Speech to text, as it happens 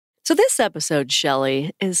So this episode,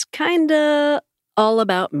 Shelley, is kind of all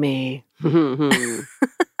about me. What do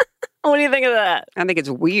you think of that? I think it's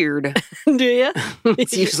weird. Do you?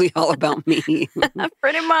 It's usually all about me.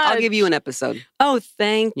 Pretty much. I'll give you an episode. Oh,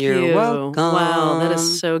 thank you. You're welcome. Wow, that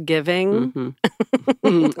is so giving.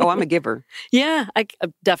 Mm-hmm. Oh, I'm a giver. Yeah,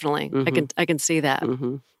 definitely. Mhm. I can see that.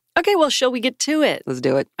 Mm-hmm. Okay, well, shall we get to it? Let's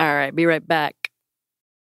do it. All right, be right back.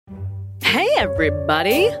 Hey,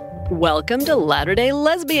 everybody. Welcome to Latter-day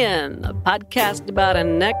Lesbian, a podcast about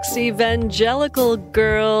an ex-evangelical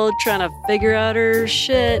girl trying to figure out her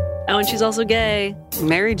shit. Oh, and she's also gay.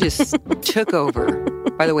 Mary just took over.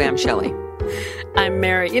 By the way, I'm Shelley. I'm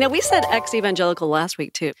Mary. You know, we said ex-evangelical last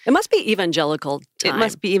week, too. It must be evangelical time. It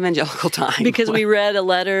must be evangelical time. Because we read a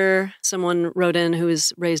letter someone wrote in who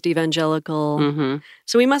was raised evangelical. Mm-hmm.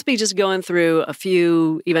 So we must be just going through a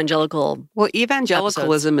few evangelical... Well,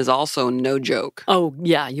 evangelicalism is also no joke. Oh,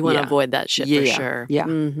 yeah. You want to Yeah. avoid that shit for Yeah. sure. Yeah.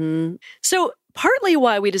 Mm-hmm. So partly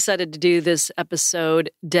why we decided to do this episode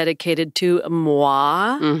dedicated to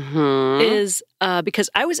moi Mm-hmm. is because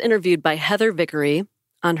I was interviewed by Heather Vickery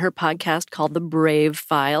on her podcast called The Brave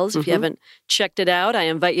Files. If you Mhm. haven't checked it out, I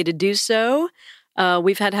invite you to do so.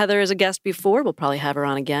 We've had Heather as a guest before. We'll probably have her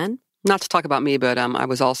on again. Not to talk about me, but I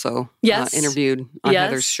was also Yes. interviewed on Yes.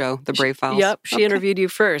 Heather's show, The Brave Files. Yep, she Okay. interviewed you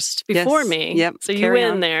first before Yes. me. Yep. So you Carry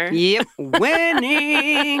win on. there. Yep.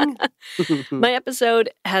 Winning. My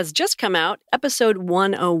episode has just come out, episode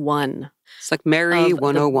 101. It's like Mary of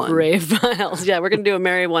 101. The Brave Files. Yeah, we're going to do a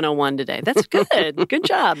Mary 101 today. That's good. Good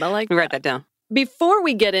job. I like Let me that. write that down. Before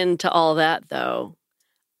we get into all that, though,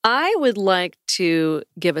 I would like to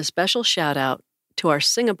give a special shout out to our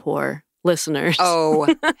Singapore listeners. Oh,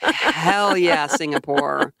 hell yeah,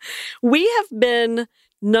 Singapore. We have been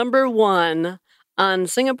number one on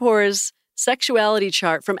Singapore's sexuality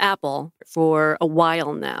chart from Apple for a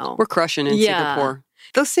while now. We're crushing in Yeah. Singapore.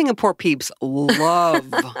 Those Singapore peeps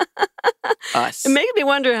love us. It makes me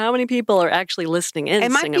wonder how many people are actually listening in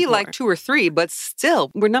It might Singapore. be like 2 or 3, but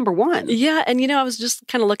still, we're number one. Yeah, and you know, I was just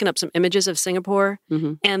kind of looking up some images of Singapore,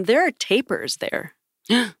 Mhm. and there are tapirs there,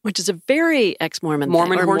 which is a very ex-Mormon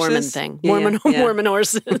Mormon thing. Or horses? Mormon thing. Yeah, Mormon, yeah. Mormon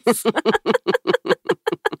horses.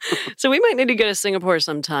 So we might need to go to Singapore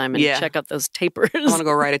sometime and Yeah. check out those tapirs. I want to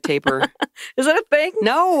go ride a taper. Is that a thing?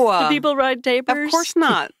 No. Do people ride tapirs? Of course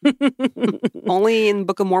not. Only in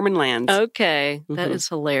Book of Mormon lands. Okay, that Mhm. is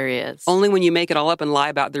hilarious. Only when you make it all up and lie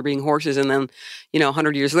about there being horses, and then,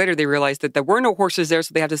 100 years later, they realize that there were no horses there,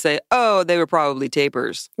 so they have to say, oh, they were probably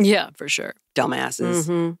tapers. Yeah, for sure. Dumbasses.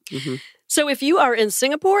 Mhm. Mhm. So if you are in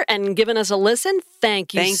Singapore and giving us a listen,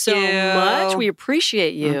 thank you Thank so you. much. We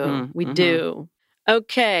appreciate you. Mhm, We mhm. do.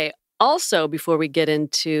 Okay. Also, before we get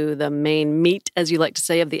into the main meat, as you like to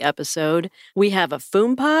say, of the episode, we have a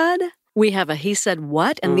Foom Pod. We have a He Said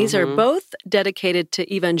What, and these are Mhm. both dedicated to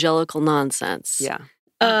evangelical nonsense. Yeah.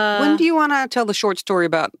 Uh, When do you want to tell the short story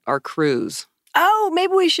about our cruise?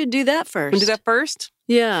 maybe we should do that first. Want to do that first?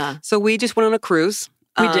 Yeah. So we just went on a cruise.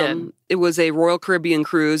 We did. It was a Royal Caribbean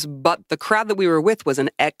cruise, but the crowd that we were with was an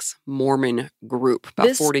ex-Mormon group, about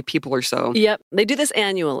This- 40 people or so. Yep. They do this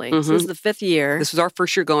annually. This Mhm. is the 5th year. This was our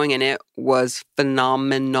first year going, and it was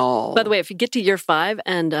phenomenal. By the way, if you get to year 5,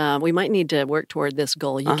 and we might need to work toward this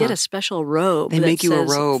goal, you get Uh-huh. a special robe. They that make you a says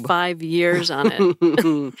robe. 5 years on it.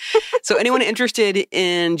 So anyone interested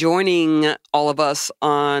in joining all of us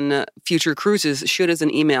on future cruises, shoot us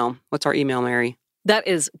an email. What's our email, Mary? That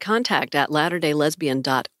is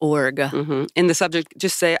contact@latterdaylesbian.org. In the subject,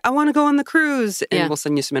 just say, I want to go on the cruise, and Yeah. we'll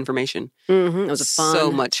send you some information. It was a fun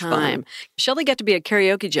So much fun. time. Shelley got to be a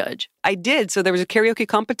karaoke judge. I did. So there was a karaoke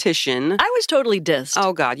competition. I was totally dissed.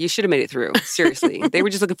 Oh, God, you should have made it through. Seriously. They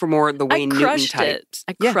were just looking for more of the I Wayne Newton crushed type. it.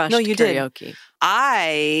 I Yeah, crushed no, you did. karaoke.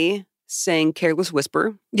 I sang Careless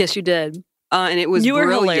Whisper, Yes, you did. and it was You were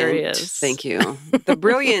brilliant. hilarious. Thank you. The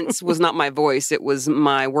brilliance was not my voice. It was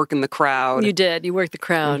my work in the crowd. You did. You worked the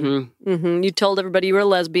crowd. Mhm. You told everybody you were a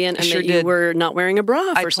lesbian and Sure that you did. were not wearing a bra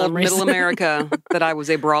I for told some reason. Middle America that I was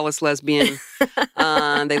a braless lesbian.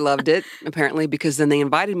 They loved it, apparently, because then they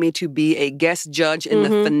invited me to be a guest judge in the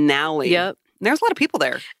finale. Yep. And there was a lot of people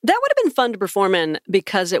there. That would have been fun to perform in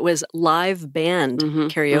because it was live band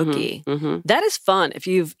karaoke. Mhm. That is fun. If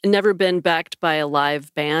you've never been backed by a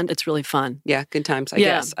live band, it's really fun. Yeah, good times, I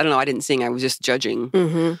Yeah. guess. I don't know. I didn't sing. I was just judging.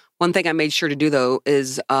 Mm-hmm. One thing I made sure to do, though,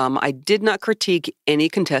 is I did not critique any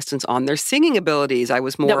contestants on their singing abilities. I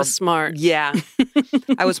was more... That was smart. Yeah.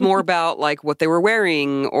 I was more about like what they were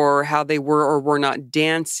wearing or how they were or were not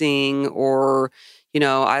dancing or,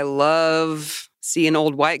 I love see an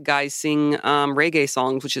old white guy sing reggae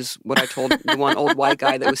songs, which is what I told the one old white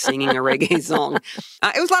guy that was singing a reggae song.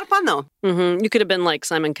 It was a lot of fun, though. You could have been like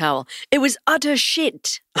Simon Cowell. It was utter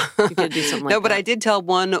shit. You could do something like that. No, but I did tell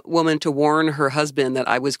one woman to warn her husband that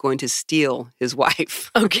I was going to steal his wife.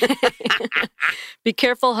 Okay. Be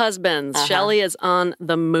careful, husbands. Shelley is on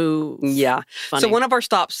the move. Yeah. Funny. So one of our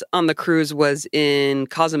stops on the cruise was in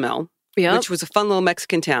Cozumel, which was a fun little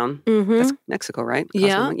Mexican town. That's Mexico, right?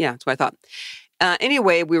 Cozumel? Yeah, that's what I thought.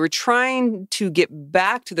 Anyway, we were trying to get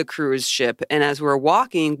back to the cruise ship, and as we were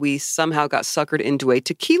walking, we somehow got suckered into a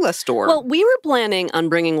tequila store. Well, we were planning on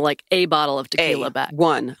bringing like a bottle of tequila back.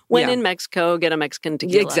 One. When in Mexico, get a Mexican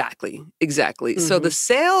tequila. Exactly. So the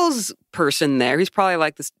sales person there, he's probably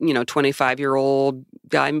like this, 25-year-old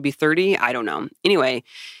guy, maybe 30. I don't know. Anyway,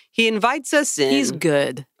 he invites us in. He's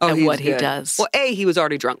good at what he does. Well, he was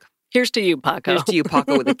already drunk. Here's to you, Paco. Here's to you,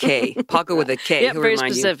 Paco with a K. Paco with a K. Yeah, very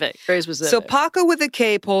specific. Very specific. So Paco with a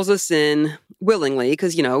K pulls us in willingly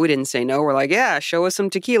because, we didn't say no. We're like, yeah, show us some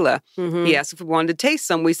tequila. He asked if we wanted to taste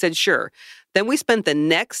some. We said, sure. Then we spent the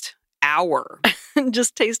next hour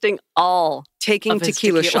just tasting all taking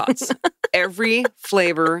tequila shots, every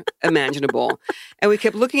flavor imaginable. And we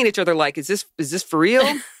kept looking at each other like, is this for real?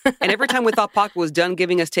 And every time we thought Paco was done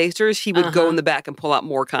giving us tasters, he would go in the back and pull out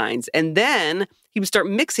more kinds. And then he would start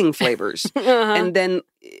mixing flavors and then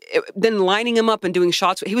lining them up and doing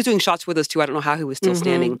shots. He was doing shots with us too. I don't know how he was still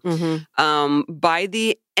standing. By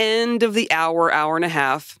the end of the hour and a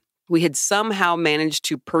half, we had somehow managed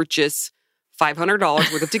to purchase $500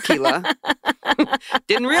 worth of tequila.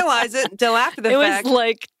 Didn't realize it until after the fact. It was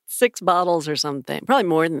like 6 bottles or something. Probably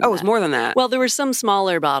more than that. Oh, it was more than that. Well, there were some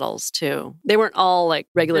smaller bottles too. They weren't all like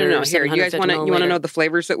regular. No. Here, you guys want to know the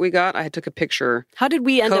flavors that we got? I took a picture. How did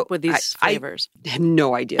we end up with these flavors? I have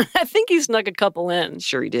no idea. I think he snuck a couple in.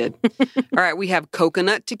 Sure he did. All right, we have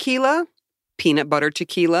coconut tequila, peanut butter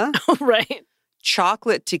tequila. Right.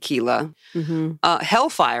 Chocolate tequila,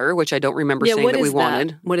 Hellfire, which I don't remember saying that we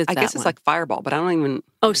wanted. What is that? I guess it's like Fireball, but I don't even...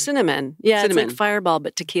 Oh, cinnamon. Yeah, cinnamon. It's like Fireball,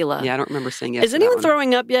 but tequila. Yeah, I don't remember saying yes. Is anyone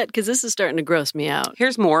throwing up yet? Because this is starting to gross me out.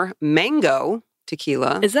 Here's more. Mango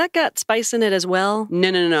tequila. Is that got spice in it as well? No.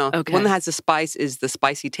 Okay. The one that has the spice is the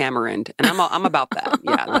spicy tamarind, and I'm about that.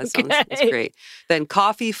 Yeah, that's great. Then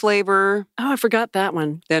coffee flavor. Oh, I forgot that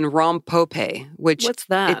one. Then rompope, which... What's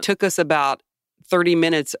that? It took us about 30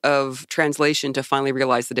 minutes of translation to finally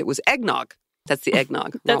realize that it was eggnog. That's the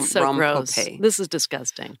eggnog. That's so gross. This is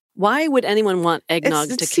disgusting. Why would anyone want eggnog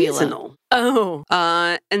it's tequila? Seasonal. Oh.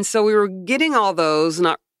 And so we were getting all those,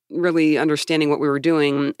 not really understanding what we were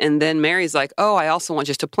doing. And then Mary's like, oh, I also want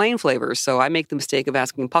just a plain flavor. So I make the mistake of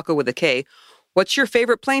asking Paco with a K, what's your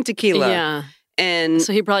favorite plain tequila? Yeah. And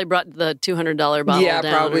so he probably brought the $200 bottle down. Yeah,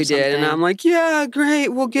 probably did. And I'm like, yeah, great.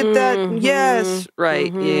 We'll get that. Yes.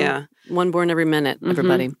 Right. Yeah. One born every minute,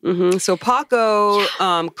 everybody. So Paco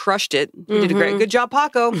crushed it. He did a good job,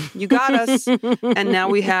 Paco. You got us. And now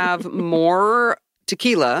we have more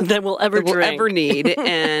tequila that we'll ever need.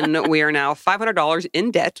 And we are now $500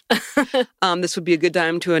 in debt. This would be a good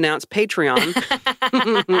time to announce Patreon.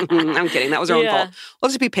 I'm kidding. That was our own fault. We'll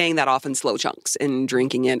just be paying that off in slow chunks and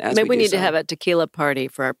drinking it as Maybe we need so. to have a tequila party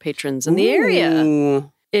for our patrons in the area.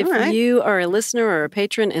 If you are a listener or a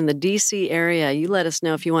patron in the D.C. area, you let us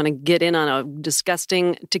know if you want to get in on a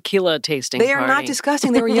disgusting tequila tasting They are not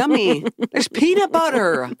disgusting. They were yummy. There's peanut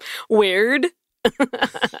butter. Weird.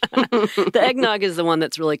 The eggnog is the one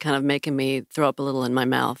that's really kind of making me throw up a little in my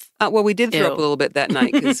mouth. Well, we did throw up a little bit that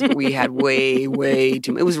night because we had way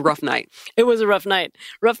too much. It was a rough night. It was a rough night.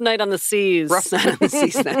 Rough night on the seas. Rough night on the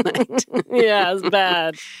seas that night. Yeah, it was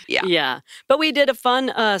bad. Yeah. But we did a fun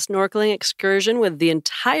snorkeling excursion with the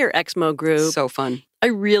entire Exmo group. So fun. I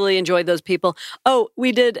really enjoyed those people. Oh,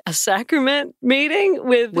 we did a sacrament meeting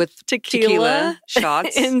with tequila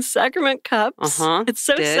shots in sacrament cups. It's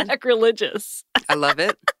so sacrilegious. I love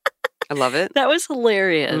it. That was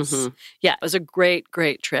hilarious. Yeah, it was a great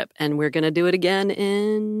trip. And we're going to do it again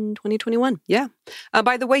in 2021. Yeah.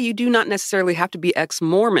 By the way, you do not necessarily have to be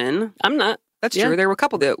ex-Mormon. I'm not. That's true. There were a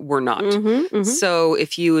couple that were not. So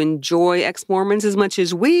if you enjoy ex-Mormons as much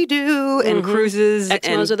as we do and cruises.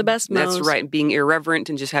 Ex-Mos are the best Mos. That's right. Being irreverent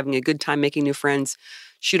and just having a good time making new friends.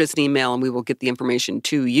 Shoot us an email and we will get the information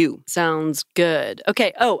to you. Sounds good.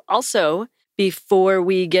 Okay. Oh, also, before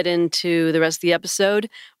we get into the rest of the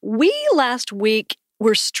episode, we last week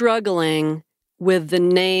were struggling with the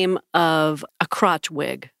name of a crotch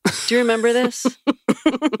wig. Do you remember this?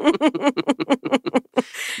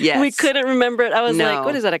 Yes. We couldn't remember it. I was like,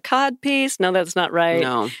 what is that, a cod piece? No, that's not right.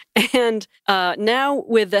 No. And now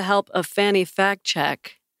with the help of Fanny Fact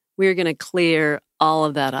Check, we're going to clear all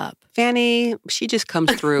of that up. Fanny, she just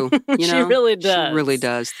comes through. You She know? really does. She really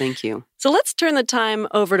does. Thank you. So let's turn the time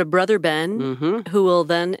over to Brother Ben, Mm-hmm. who will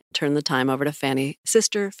then turn the time over to Fanny,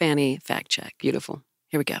 Sister Fanny Fact Check. Beautiful.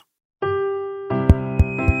 Here we go.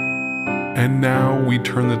 And now we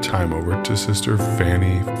turn the time over to Sister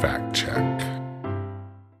Fanny Fact Check.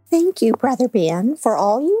 Thank you, Brother Ben, for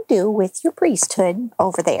all you do with your priesthood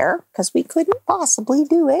over there, because we couldn't possibly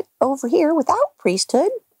do it over here without priesthood,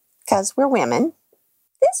 because we're women.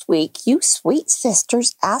 This week, you sweet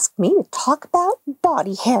sisters asked me to talk about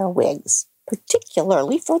body hair wigs,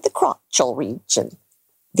 particularly for the crotchal region.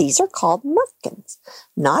 These are called merkins,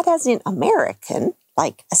 not as in American,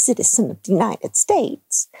 like a citizen of the United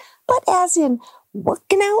States, but as in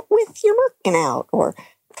working out with your merkin out, or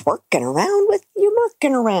twerking around with your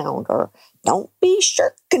merkin around, or don't be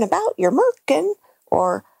shirking about your merkin,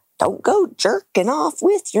 or don't go jerking off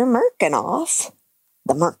with your merkin off.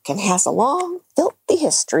 The merkin has a long, filthy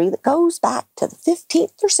history that goes back to the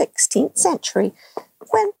 15th or 16th century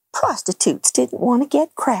when prostitutes didn't want to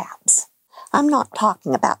get crabs. I'm not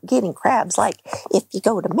talking about getting crabs like if you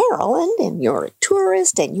go to Maryland and you're a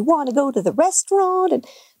tourist and you want to go to the restaurant. And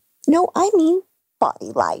no, I mean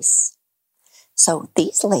body lice. So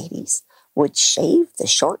these ladies would shave the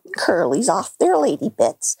short and curlies off their lady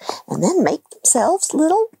bits and then make themselves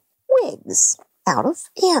little wigs out of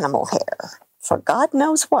animal hair for God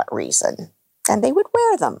knows what reason. And they would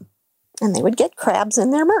wear them. And they would get crabs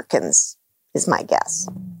in their merkins, is my guess.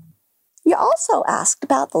 You also asked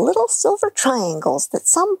about the little silver triangles that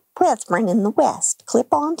some brethren in the West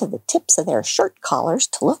clip onto the tips of their shirt collars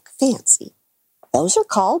to look fancy. Those are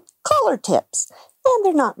called collar tips, and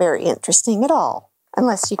they're not very interesting at all,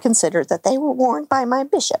 unless you consider that they were worn by my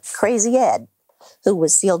bishop, Crazy Ed, who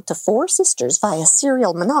was sealed to 4 sisters via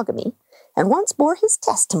serial monogamy, and once bore his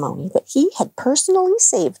testimony that he had personally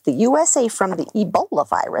saved the USA from the Ebola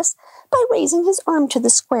virus by raising his arm to the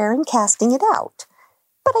square and casting it out.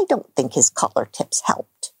 But I don't think his collar tips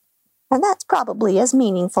helped. And that's probably as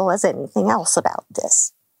meaningful as anything else about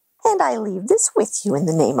this. And I leave this with you in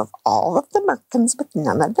the name of all of the merkins with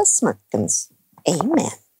none of the smirkins.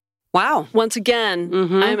 Amen. Wow. Once again,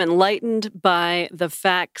 Mhm. I'm enlightened by the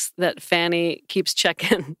facts that Fanny keeps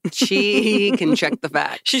checking. She can check the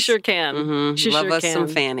facts. She sure can. Mhm. She Love sure us some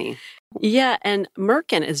can. Fanny. Yeah, and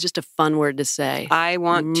merkin is just a fun word to say. I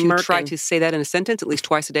want to try Merkin. to say that in a sentence at least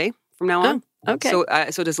twice a day from now on. Okay. So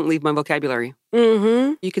it doesn't leave my vocabulary.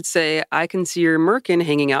 Mm-hmm. You could say, I can see your merkin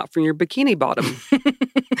hanging out from your bikini bottom.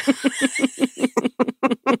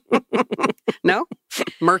 No?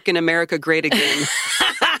 Merkin America great again.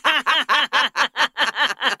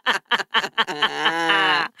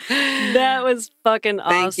 That was fucking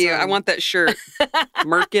awesome. Thank you. I want that shirt.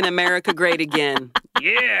 Merkin America great again.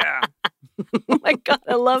 Yeah. Oh my God,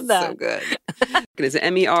 I love that. So good. Is it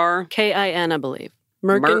MER? K-I-N, I believe.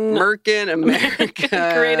 Merkin. Merkin America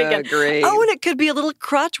Great again. Great. Oh, and it could be a little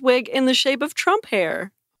crotch wig in the shape of Trump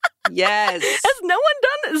hair. Yes. Has no one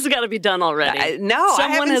done this? This has got to be done already. No, I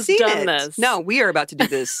Someone haven't has seen done it. this. No, we are about to do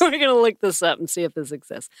this. We're going to look this up and see if this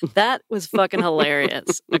exists. That was fucking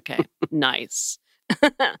hilarious. Okay, nice.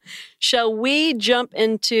 Shall we jump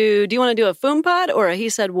into, do you want to do a foom pod or a he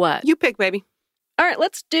said what? You pick, baby. All right,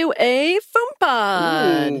 let's do a foom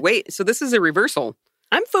pod. Ooh, wait, so this is a reversal.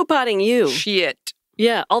 I'm foom podding you. Shit.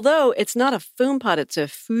 Yeah, although it's not a foom pod, it's a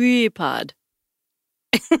free pod.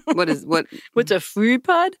 What? What's a free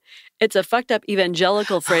pod? It's a fucked up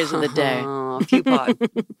evangelical phrase of the day. Oh, few pod.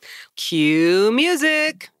 Cue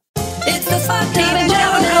music. It's the fucked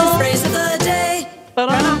evangelical phrase of the day.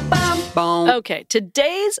 Ba-dum-bum. Boom. Okay,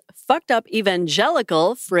 today's fucked up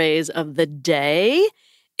evangelical phrase of the day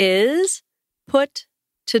is put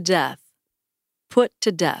to death. Put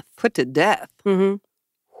to death. Put to death. Mm-hmm.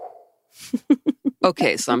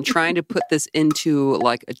 Okay, so I'm trying to put this into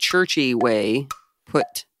like a churchy way.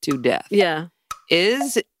 Put to death. Yeah.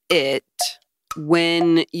 Is it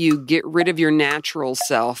when you get rid of your natural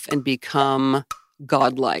self and become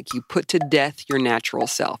godlike? You put to death your natural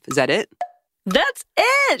self. Is that it? That's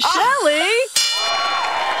it, Shelley.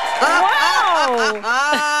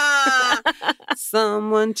 Wow.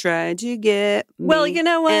 Someone tried to get me. Well, you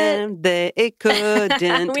know what? And they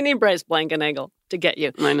couldn't. We need Bryce Blankenagel to get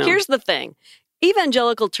you. I know. Here's the thing.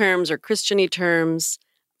 Evangelical terms or Christian-y terms,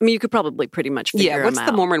 I mean, you could probably pretty much figure them out. What's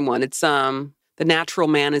the Mormon one? It's the natural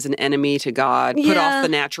man is an enemy to God. Put Yeah. off the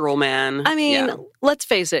natural man. I mean, Yeah. let's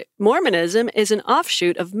face it. Mormonism is an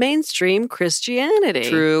offshoot of mainstream Christianity.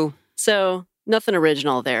 True. So nothing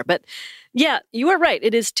original there. But yeah, you are right.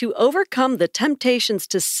 It is to overcome the temptations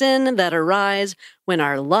to sin that arise when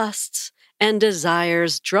our lusts and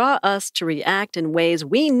desires draw us to react in ways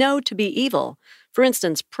we know to be evil. For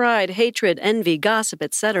instance, pride, hatred, envy, gossip,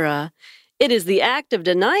 etc. It is the act of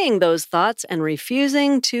denying those thoughts and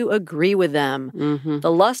refusing to agree with them. Mm-hmm.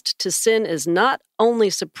 The lust to sin is not only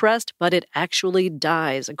suppressed, but it actually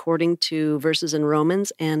dies, according to verses in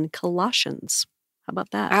Romans and Colossians. How about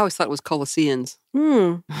that? I always thought it was Colossians.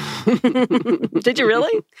 Did you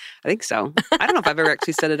really? I think so. I don't know if I've ever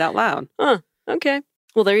actually said it out loud. Okay.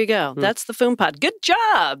 Well, there you go. That's the Foom Pod. Good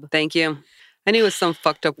job. Thank you. I knew it was some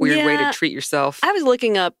fucked up weird way Yeah. to treat yourself. I was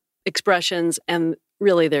looking up expressions, and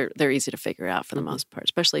really they're easy to figure out for the most part,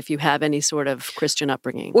 especially if you have any sort of Christian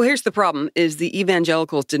upbringing. Well, here's the problem, is the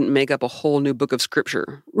evangelicals didn't make up a whole new book of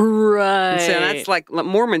scripture. Right. So that's like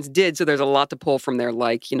Mormons did, so there's a lot to pull from there,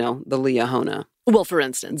 like, the Liahona. Well, for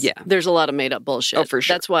instance, Yeah. there's a lot of made-up bullshit. Oh, for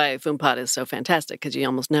sure. That's why Foom Pod is so fantastic, because you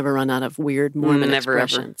almost never run out of weird Mormon Never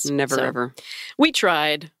expressions. ever. Never So, ever. We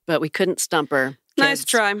tried, but we couldn't stump her. Nice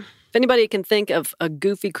Kids. try. If anybody can think of a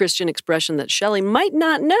goofy Christian expression that Shelley might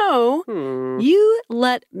not know, you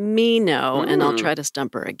let me know, and I'll try to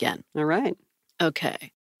stump her again. All right.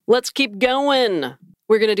 Okay. Let's keep going.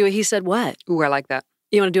 We're going to do a He Said What. Ooh, I like that.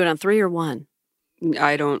 You want to do it on 3 or 1?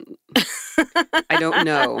 I don't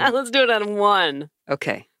know. Let's do it on 1.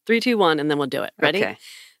 Okay. 3, 2, 1, and then we'll do it. Ready? Okay.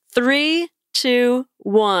 3, 2,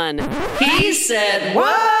 1. He said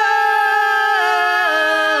what?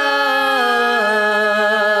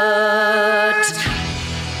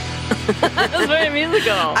 That's very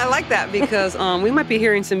musical. I like that because we might be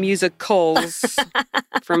hearing some musicals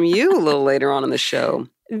from you a little later on in the show.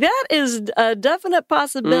 That is a definite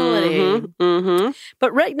possibility. Mm-hmm.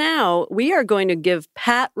 But right now, we are going to give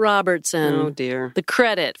Pat Robertson Oh, dear. the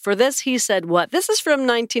credit for this He Said What. This is from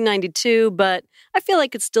 1992, but I feel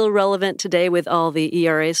like it's still relevant today with all the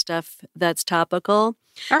ERA stuff that's topical.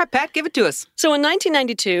 All right, Pat, give it to us. So in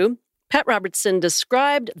 1992, Pat Robertson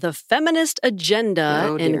described the feminist agenda,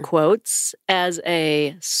 Oh, in dear. quotes, as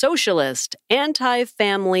a socialist,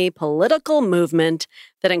 anti-family political movement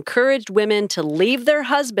that encouraged women to leave their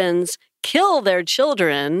husbands, kill their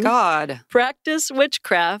children, God. practice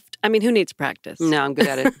witchcraft. I mean, who needs practice? No, I'm good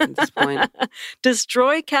at it at this point.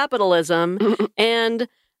 Destroy capitalism, and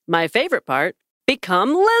my favorite part,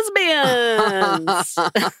 become lesbians.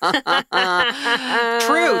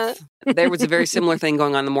 Truth. There was a very similar thing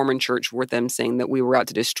going on in the Mormon church with them saying that we were out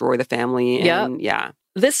to destroy the family. And yeah.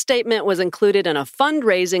 This statement was included in a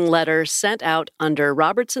fundraising letter sent out under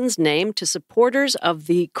Robertson's name to supporters of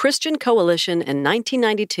the Christian Coalition in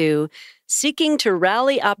 1992, seeking to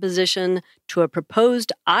rally opposition to a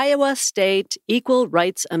proposed Iowa state equal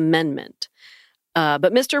rights amendment.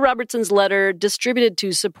 But Mr. Robertson's letter, distributed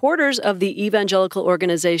to supporters of the evangelical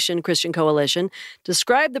organization Christian Coalition,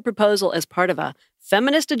 described the proposal as part of a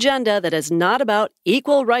feminist agenda that is not about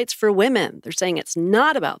equal rights for women. They're saying it's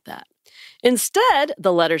not about that. Instead,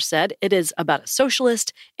 the letter said, it is about a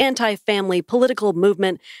socialist, anti-family political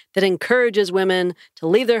movement that encourages women to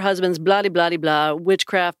leave their husbands, blah-de-blah-de-blah,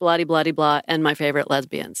 witchcraft, blah-de-blah-de-blah, and my favorite,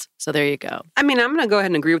 lesbians. So there you go. I mean, I'm going to go ahead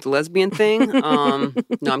and agree with the lesbian thing. No,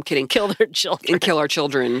 I'm kidding. Kill their children. And kill our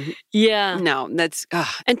children. Yeah. No, that's...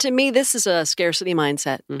 And to me, this is a scarcity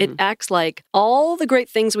mindset. It acts like all the great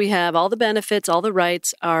things we have, all the benefits, all the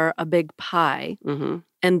rights are a big pie.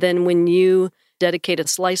 And then when you dedicate a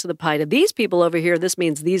slice of the pie to these people over here, this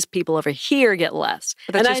means these people over here get less.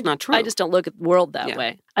 But that's And just not true. I just don't look at the world that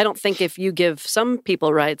way. I don't think if you give some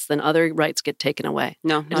people rights, then other rights get taken away.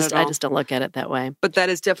 No, not at all. I just don't look at it that way. But that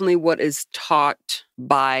is definitely what is taught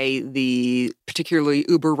by the particularly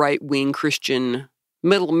uber right-wing Christian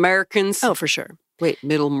middle Americans. Oh, for sure. Wait,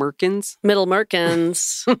 middle Merkins? Middle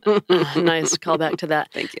Merkins. Nice callback to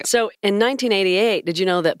that. Thank you. So in 1988, did you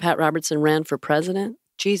know that Pat Robertson ran for president?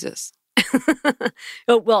 Jesus.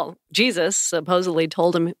 Oh, well, Jesus supposedly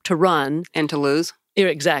told him to run. And to lose? Yeah,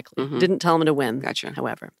 exactly. Didn't tell him to win. Gotcha.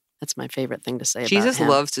 However, that's my favorite thing to say Jesus about him.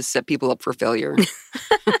 loves to set people up for failure.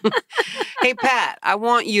 Hey, Pat, I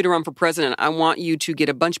want you to run for president. I want you to get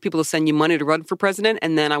a bunch of people to send you money to run for president,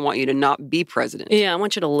 and then I want you to not be president. Yeah, I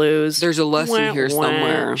want you to lose. There's a lesson Wah, here wah.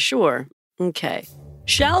 somewhere. Sure. Okay.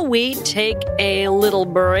 Shall we take a little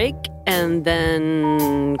break and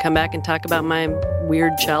then come back and talk about my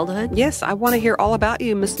weird childhood? Yes, I want to hear all about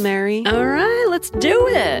you, Miss Mary. All right, let's do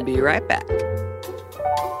it. Be right back.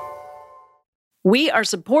 We are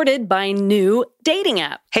supported by new dating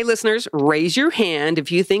app. Hey, listeners, raise your hand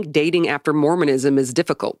if you think dating after Mormonism is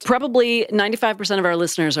difficult. Probably 95% of our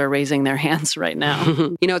listeners are raising their hands right now.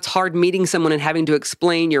 You know, it's hard meeting someone and having to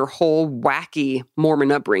explain your whole wacky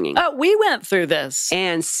Mormon upbringing. Oh, we went through this.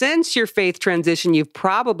 And since your faith transition, you've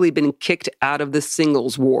probably been kicked out of the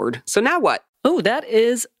singles ward. So now what? Oh, that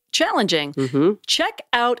is challenging. Mm-hmm. Check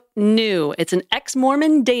out New. It's an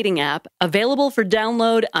ex-Mormon dating app available for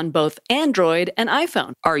download on both Android and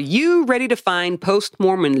iPhone. Are you ready to find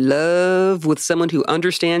post-Mormon love with someone who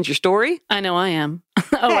understands your story? I know I am.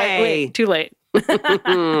 Oh, Hey. wait, too late.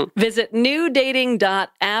 Visit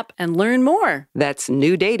newdating.app and learn more. That's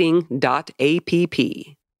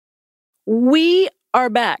newdating.app. We are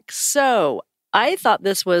back. So I thought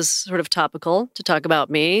this was sort of topical to talk about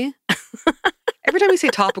me. Every time you say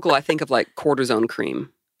topical, I think of like cortisone cream.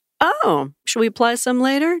 Oh, should we apply some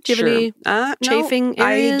later? Do you have any No, chafing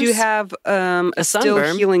areas? I do have a still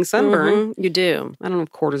sunburn. healing sunburn. You do. I don't know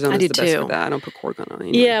if cortisone I is do the best too. for that. I don't put cortisone on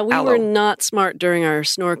anymore. Yeah, we Aloe. were not smart during our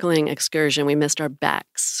snorkeling excursion. We missed our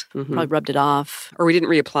backs. Mhm. Probably rubbed it off. Or we didn't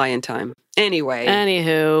reapply in time. Anyway,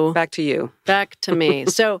 Anywho, back to you. back to me.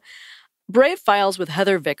 So, Brave Files with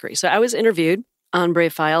Heather Vickery. So, I was interviewed on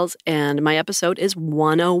Brave Files, and my episode is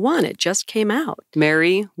 101. It just came out.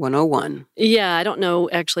 Mary 101. Yeah, I don't know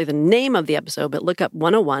actually the name of the episode, but look up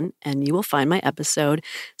 101 and you will find my episode.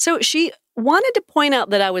 So, she wanted to point out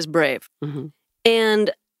that I was brave. Mm-hmm.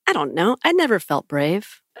 And I don't know. I never felt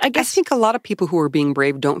brave. I I guess. think a lot of people who are being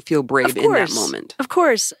brave don't feel brave Of in that course. moment. Of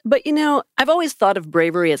course. But, I've always thought of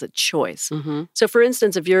bravery as a choice. Mm-hmm. So, for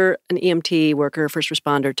instance, if you're an EMT worker, first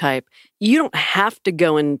responder type, you don't have to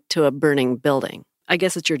go into a burning building. I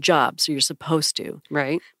guess it's your job, so you're supposed to.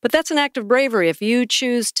 Right? But that's an act of bravery. If you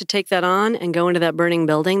choose to take that on and go into that burning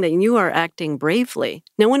building, then you are acting bravely.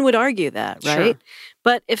 No one would argue that, right? Sure.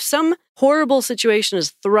 But if some horrible situation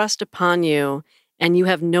is thrust upon you and you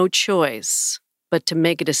have no choice but to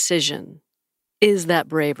make a decision, is that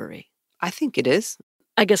bravery? I think it is.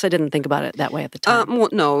 I guess I didn't think about it that way at the time. Well,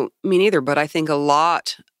 no, me neither. But I think a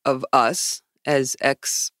lot of us as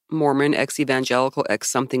ex-Mormon, ex-evangelical,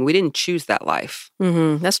 ex-something, we didn't choose that life.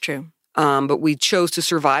 That's true. But we chose to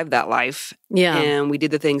survive that life. Yeah. And we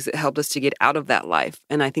did the things that helped us to get out of that life.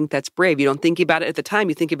 And I think that's brave. You don't think about it at the time.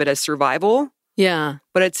 You think of it as survival. Yeah.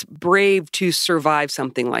 But it's brave to survive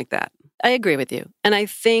something like that. I agree with you. And I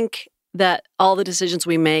think that all the decisions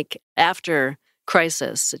we make after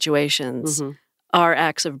crisis situations Mhm. are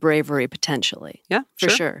acts of bravery potentially. Yeah, For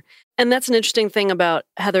sure. And that's an interesting thing about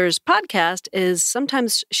Heather's podcast is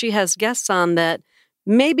sometimes she has guests on that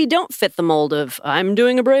maybe don't fit the mold of I'm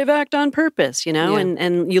doing a brave act on purpose, Yeah.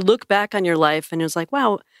 and you look back on your life and it's like,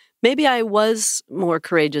 wow, maybe I was more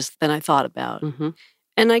courageous than I thought about. Mm-hmm.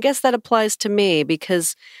 And I guess that applies to me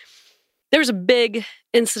because there was a big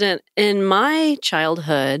incident in my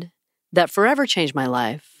childhood that forever changed my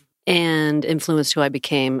life and influenced who I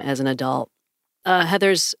became as an adult.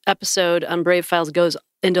 Heather's episode on Brave Files goes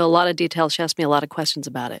into a lot of detail. She asked me a lot of questions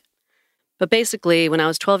about it. But basically, when I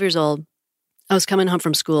was 12 years old, I was coming home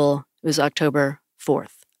from school. It was October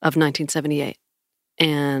 4th of 1978.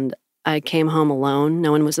 And I came home alone.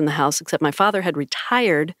 No one was in the house except my father had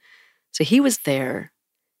retired. So he was there,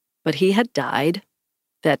 but he had died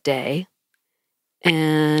that day.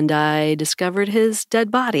 And I discovered his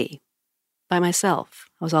dead body by myself.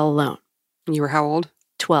 I was all alone. You were how old?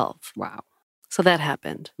 12. Wow. So that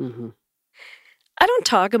happened. Mm-hmm. I don't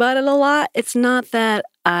talk about it a lot. It's not that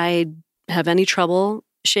I have any trouble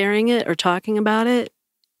sharing it or talking about it.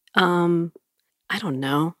 I don't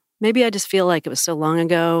know. Maybe I just feel like it was so long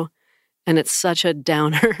ago and it's such a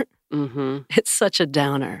downer. Mm-hmm. It's such a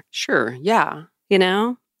downer. Sure. Yeah.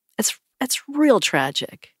 It's real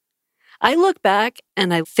tragic. I look back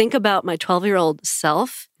and I think about my 12-year-old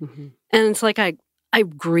self Mm-hmm. and it's like I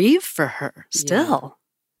grieve for her still.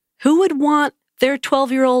 Who would want their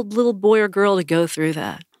 12-year-old little boy or girl to go through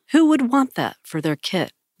that? Who would want that for their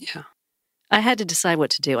kid? Yeah. I had to decide what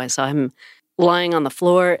to do. I saw him lying on the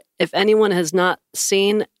floor. If anyone has not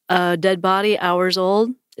seen a dead body hours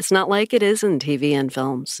old, it's not like it is in TV and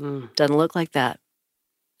films. Mm. Doesn't look like that.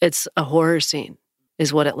 It's a horror scene,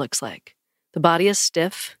 is what it looks like. The body is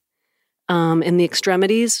stiff. In the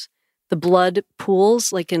extremities, the blood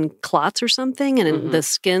pools like in clots or something, and the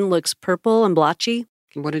skin looks purple and blotchy.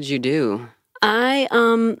 What did you do? I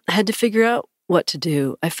had to figure out what to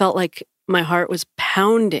do. I felt like my heart was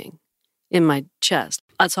pounding in my chest.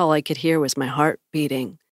 That's all I could hear was my heart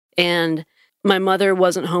beating. And my mother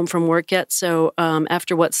wasn't home from work yet, so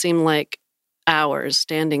after what seemed like hours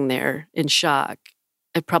standing there in shock,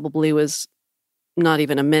 it probably was not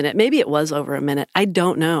even a minute. Maybe it was over a minute. I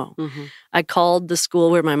don't know. Mm-hmm. I called the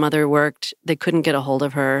school where my mother worked. They couldn't get a hold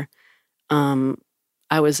of her.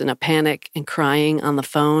 I was in a panic and crying on the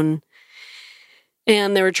phone.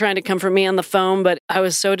 And they were trying to comfort me on the phone, but I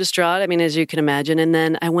was so distraught. I mean, as you can imagine. And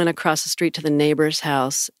then I went across the street to the neighbor's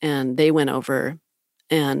house and they went over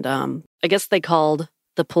and I guess they called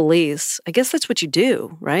the police. I guess that's what you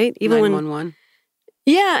do, right? Even when 911.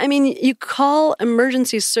 Yeah, I mean, you call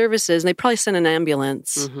emergency services, and they probably send an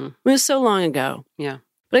ambulance. Mm-hmm. It was so long ago. Yeah.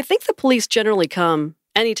 But I think the police generally come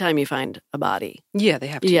anytime you find a body. Yeah, they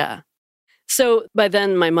have to. Yeah. So by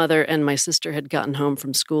then, my mother and my sister had gotten home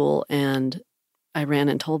from school, and I ran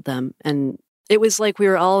and told them. And it was like we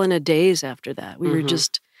were all in a daze after that. We were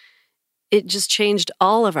it just changed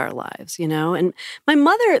all of our lives, you know? And my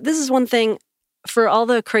mother, this is one thing, for all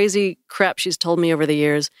the crazy crap she's told me over the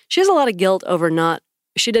years, she has a lot of guilt over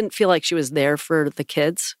she didn't feel like she was there for the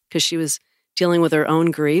kids because she was dealing with her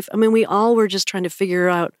own grief. I mean, we all were just trying to figure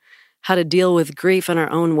out how to deal with grief in our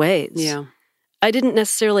own ways. Yeah. I didn't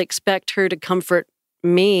necessarily expect her to comfort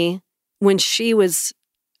me when she was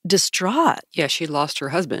distraught. Yeah, she lost her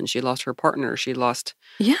husband. She lost her partner. She lost...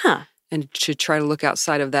 Yeah. And to try to look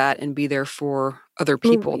outside of that and be there for other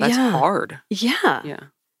people, that's yeah. hard. Yeah. Yeah.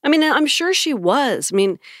 I mean, I'm sure she was. I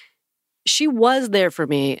mean, she was there for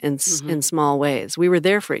me in small ways. We were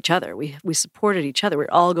there for each other. We supported each other. We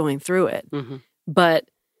were all going through it. Mm-hmm. But,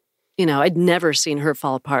 you know, I'd never seen her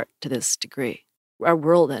fall apart to this degree. Our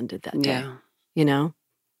world ended that day. Yeah. You know?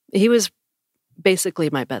 He was basically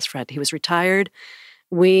my best friend. He was retired.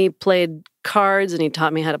 We played cards, and he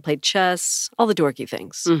taught me how to play chess, all the dorky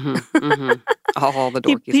things. Mm-hmm. Mm-hmm. All the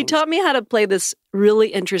dorky things. He taught me how to play this really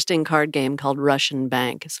interesting card game called Russian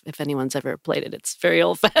Bank, if anyone's ever played it. It's very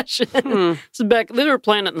old-fashioned. They were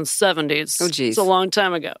playing it in the 70s. Oh, geez. It's a long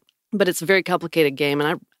time ago. But it's a very complicated game,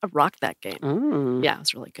 and I rocked that game. Mm. Yeah, I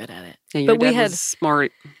was really good at it. And your but dad was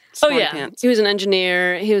smart. Oh, yeah. Pants. He was an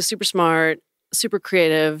engineer. He was super smart, super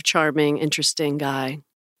creative, charming, interesting guy.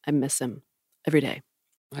 I miss him every day.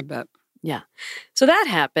 I bet. Yeah. So that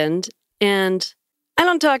happened, and I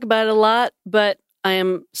don't talk about it a lot, but I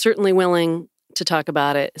am certainly willing to talk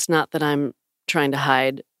about it. It's not that I'm trying to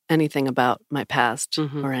hide anything about my past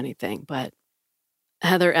or anything, but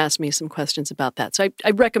Heather asked me some questions about that. So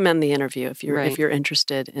I recommend the interview if you're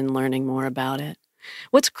interested in learning more about it.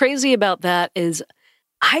 What's crazy about that is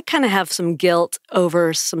I kind of have some guilt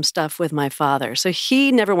over some stuff with my father. So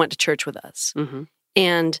he never went to church with us. Mm-hmm.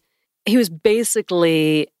 And he was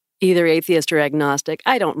basically either atheist or agnostic.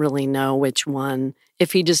 I don't really know which one.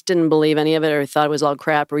 If he just didn't believe any of it or thought it was all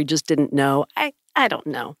crap or he just didn't know, I don't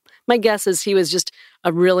know. My guess is he was just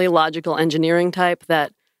a really logical engineering type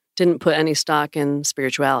that didn't put any stock in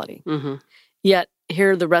spirituality. Mm-hmm. Yet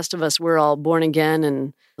here the rest of us, we're all born again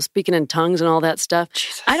and speaking in tongues and all that stuff.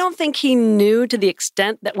 Jesus. I don't think he knew to the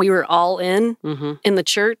extent that we were all in the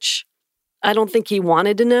church. I don't think he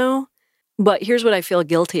wanted to know. But here's what I feel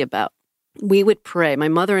guilty about. We would pray. My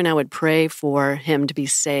mother and I would pray for him to be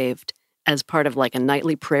saved as part of like a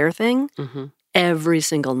nightly prayer thing every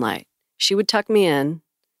single night. She would tuck me in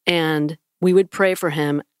and we would pray for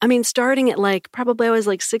him. I mean, starting at probably I was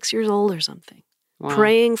 6 years old or something. Wow.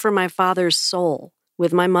 Praying for my father's soul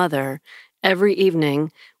with my mother every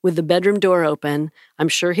evening with the bedroom door open. I'm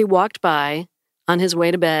sure he walked by on his way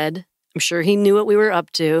to bed. I'm sure he knew what we were up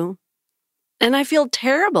to. And I feel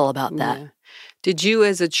terrible about that. Yeah. Did you,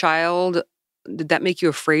 as a child, did that make you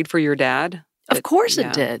afraid for your dad? Of course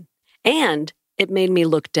it did. And it made me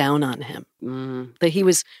look down on him. That he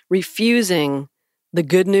was refusing the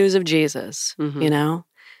good news of Jesus, you know?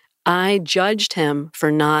 I judged him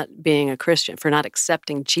for not being a Christian, for not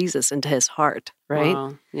accepting Jesus into his heart, right?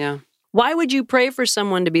 Wow. Yeah. Why would you pray for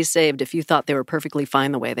someone to be saved if you thought they were perfectly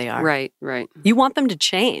fine the way they are? Right, right. You want them to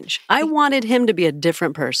change. I wanted him to be a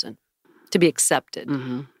different person, to be accepted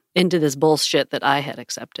into this bullshit that I had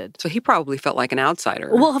accepted. So he probably felt like an outsider.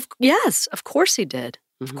 Well, yes, of course he did.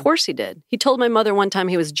 Of course he did. He told my mother one time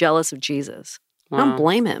he was jealous of Jesus. Wow. I don't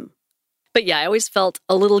blame him. But yeah, I always felt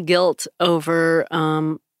a little guilt over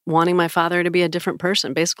wanting my father to be a different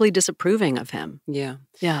person, basically disapproving of him. Yeah.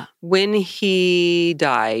 Yeah. When he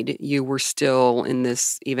died, you were still in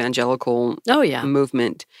this evangelical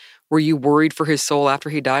movement. Were you worried for his soul after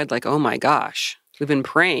he died? Like, oh my gosh, we've been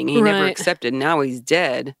praying. He never accepted. Now he's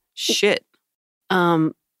dead. Shit.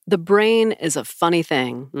 The brain is a funny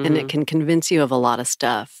thing, and it can convince you of a lot of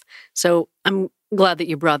stuff. So I'm glad that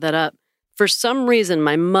you brought that up. For some reason,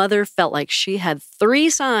 my mother felt like she had 3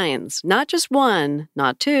 signs, not just 1,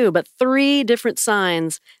 not 2, but 3 different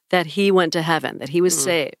signs that he went to heaven, that he was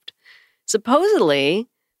saved. Supposedly,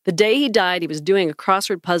 the day he died, he was doing a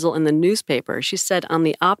crossword puzzle in the newspaper. She said on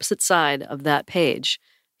the opposite side of that page,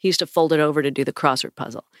 he used to fold it over to do the crossword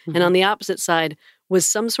puzzle. And on the opposite side was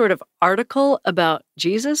some sort of article about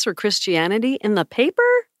Jesus or Christianity in the paper.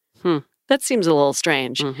 That seems a little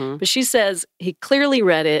strange. But she says he clearly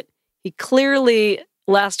read it. He clearly,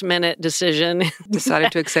 last-minute decision,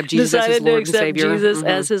 decided to accept Jesus as Lord and Savior. Jesus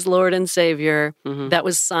as his Lord and Savior. That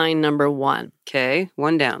was sign number 1. Okay,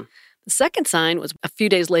 1 down. The second sign was a few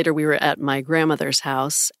days later, we were at my grandmother's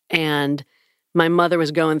house, and my mother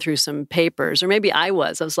was going through some papers, or maybe I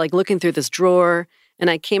was. I was like looking through this drawer, and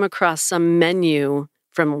I came across some menu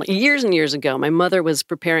from years and years ago. My mother was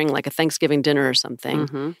preparing like a Thanksgiving dinner or something,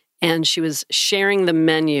 Mm-hmm. and she was sharing the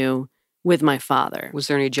menu with my father. Was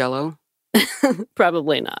there any Jell-O?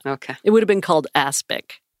 Probably not. Okay. It would have been called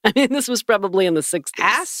aspic. I mean, this was probably in the 60s.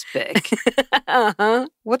 Aspic. Uh-huh.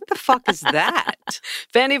 What the fuck is that?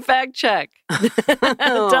 Fanny, fact check.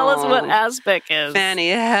 Tell us what aspic is. Fanny,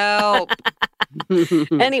 help.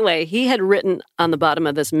 Anyway, he had written on the bottom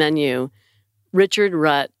of this menu, Richard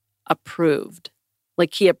Rutt approved.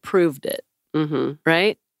 Like he approved it, Mm-hmm.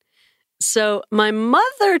 right? So my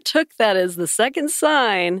mother took that as the second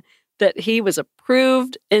sign that he was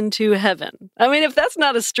approved into heaven. I mean, if that's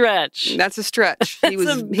not a stretch. That's a stretch. He That's was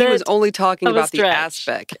a he was bit only talking of a about the stretch.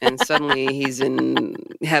 aspect, and suddenly he's in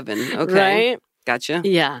heaven. Okay. Right? Gotcha.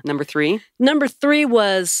 Yeah. Number 3. Number 3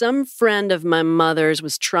 was some friend of my mother's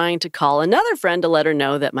was trying to call another friend to let her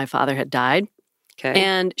know that my father had died. Okay.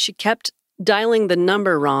 And she kept dialing the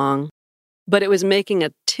number wrong, but it was making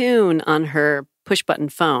a tune on her push-button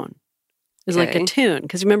phone. It was like Okay. a tune.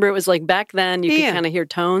 Because remember, it was like back then you Yeah. could kind of hear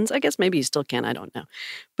tones. I guess maybe you still can. I don't know.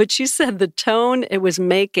 But she said the tone it was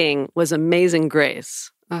making was Amazing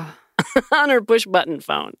Grace Oh. on her push-button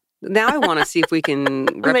phone. Now I want to see if we can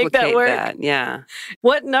replicate that work? that. Yeah.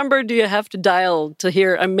 What number do you have to dial to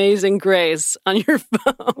hear Amazing Grace on your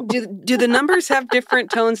phone? Do the numbers have different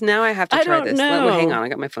tones now? I have to I try don't this. know. Hang on, I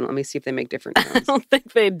got my phone. Let me see if they make different I tones. don't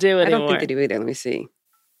think they do I anymore. don't think they do either. Let me see.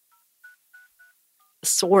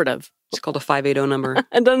 Sort of. It's called a 580 number.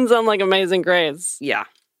 It doesn't sound like Amazing Grace. Yeah.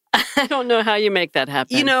 I don't know how you make that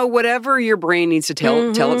happen. You know, whatever your brain needs to tell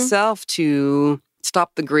Mhm. itself to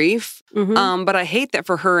stop the grief. Mhm. But I hate that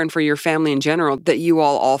for her and for your family in general, that you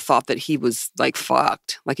all thought that he was like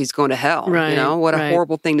fucked, like he's going to hell. Right, You know, what a right.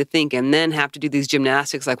 horrible thing to think, and then have to do these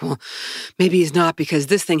gymnastics like, well, maybe he's not because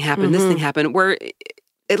this thing happened, this Mhm. thing happened, where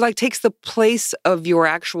it like takes the place of your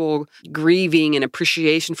actual grieving and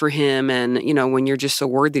appreciation for him. And, you know, when you're just so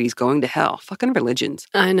worried that he's going to hell. Fucking religions.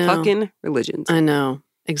 I know. Fucking religions. I know.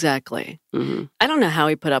 Exactly. Mhm. I don't know how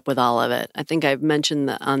he put up with all of it. I think I've mentioned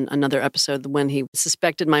that on another episode when he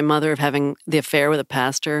suspected my mother of having the affair with a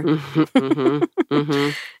pastor. Mhm, mhm,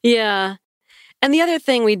 mhm. Yeah. And the other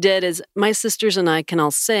thing we did is my sisters and I can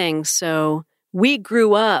all sing. So we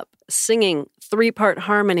grew up singing 3-part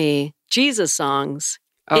harmony Jesus songs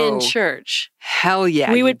in Oh, church. hell yeah,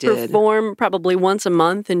 we you would did. perform probably once a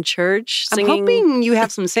month in church I'm singing. hoping you have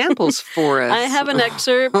some samples for us. I have an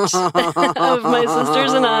excerpt of my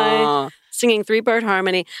sisters and I singing 3-part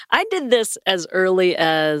harmony. I did this as early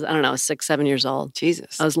as, I don't know, 6, 7 years old.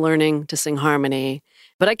 Jesus. I was learning to sing harmony,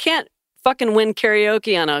 but I can't fucking win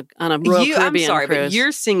karaoke on a Royal I'm Caribbean sorry, cruise. but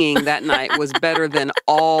your singing that night was better than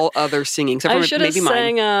all other singing, except I for should have maybe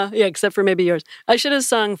mine. sang, except for maybe yours. I should have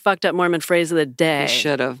sung "Fucked Up Mormon Phrase of the Day." You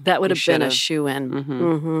should have. That would You have been a should've. shoe-in. Mhm.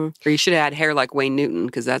 Mm-hmm. Or you should have had hair like Wayne Newton,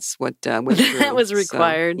 because that's what went through. That was So,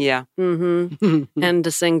 required. yeah. Mm-hmm. And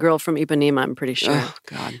to sing "Girl from Ipanema," I'm pretty sure. Oh,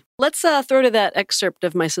 God. Let's throw to that excerpt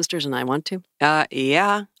of my sisters and I. Want to?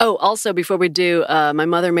 Yeah. Oh, also, before we do, my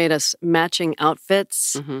mother made us matching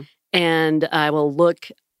outfits, Mhm. and I will look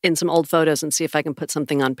in some old photos and see if I can put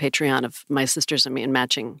something on Patreon of my sisters and me in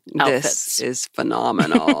matching outfits. This is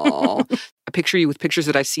phenomenal. I picture you with pictures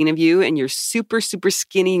that I've seen of you, and you're super, super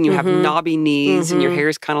skinny, and you have Mhm. knobby knees, and your Mhm.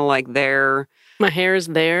 hair's kind of like there. My hair is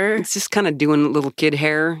there. It's just kind of doing little kid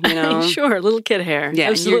hair, you know? Sure, little kid hair. Yeah,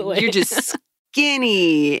 and absolutely. You're just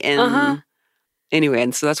skinny, and Uh-huh. anyway,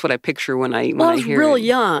 and so that's what I picture when I well, I was hear real it.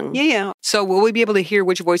 young. Yeah. So will we be able to hear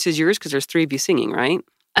which voice is yours? Because there's 3 of you singing, right?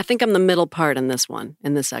 I think I'm the middle part in this one,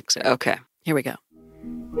 in this excerpt. Okay. Here we go.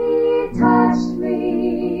 He touched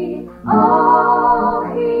me, oh,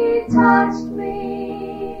 he touched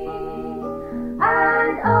me,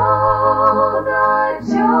 and oh, the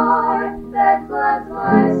joy that floods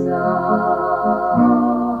my soul.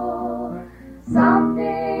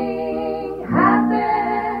 Something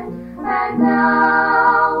happened, and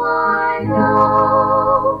now I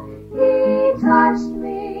know he touched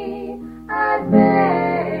me and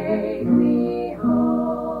made me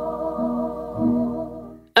whole.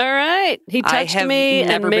 All right. He I touched have me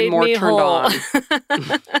never and been made more me turned whole. on.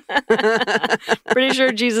 Pretty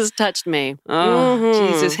sure Jesus touched me. Oh,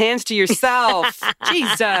 Mhm. Jesus. Hands to yourself.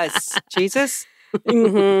 Jesus. Jesus.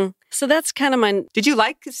 Mhm. So that's kind of my. Did you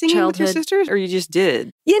like singing with your Childhood. sisters, or you just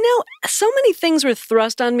did? You know, so many things were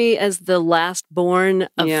thrust on me as the last born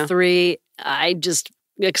of Yeah. 3. I just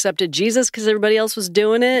accepted Jesus because everybody else was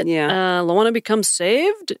doing it. Yeah. Want to become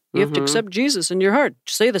saved? You have to Mhm. accept Jesus in your heart.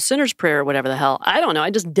 Say the sinner's prayer or whatever the hell. I don't know. I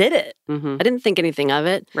just did it. Mm-hmm. I didn't think anything of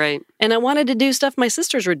it. Right. And I wanted to do stuff my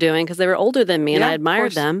sisters were doing because they were older than me and Yeah, I of admired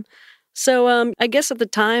course. them. So I guess at the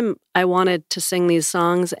time I wanted to sing these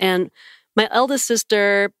songs. And my eldest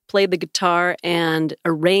sister played the guitar and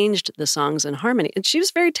arranged the songs in harmony. And she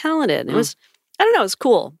was very talented. It was, I don't know, it was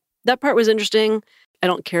cool. That part was interesting. I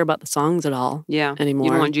don't care about the songs at all Yeah. anymore.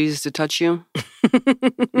 You don't want Jesus to touch you,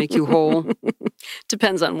 make you whole.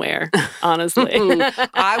 Depends on where, honestly.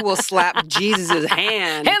 I will slap Jesus'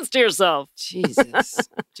 hand. Hands to yourself. Jesus.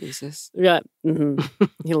 Yeah.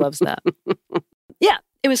 He loves that. Yeah.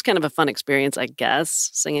 It was kind of a fun experience, I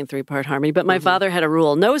guess, singing 3-part harmony. But my father had a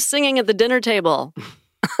rule, no singing at the dinner table.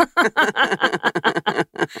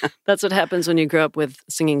 That's what happens when you grow up with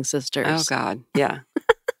singing sisters. Oh, God. Yeah.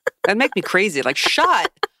 That'd make me crazy. Like,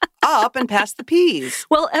 shut up and pass the peas.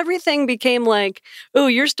 Well, everything became like, oh,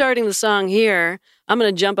 you're starting the song here. I'm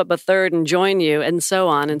going to jump up a third and join you, and so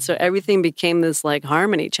on. And so everything became this like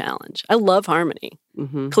harmony challenge. I love harmony,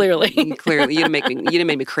 clearly. Clearly. You didn't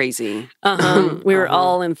make me crazy. We were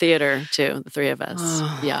all in theater, too, the three of us.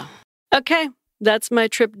 Yeah. Okay. That's my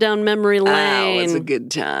trip down memory lane. Oh, it was a good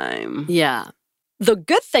time. Yeah. The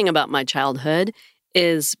good thing about my childhood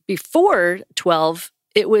is before 12,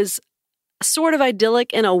 it was sort of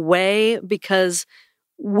idyllic in a way because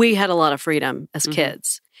we had a lot of freedom as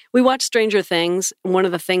kids. We watched Stranger Things. One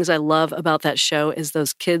of the things I love about that show is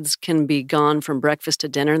those kids can be gone from breakfast to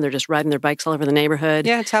dinner and they're just riding their bikes all over the neighborhood.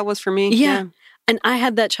 Yeah, that's how it was for me. Yeah. And I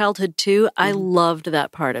had that childhood too. I loved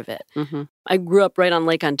that part of it. I grew up right on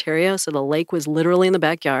Lake Ontario, so the lake was literally in the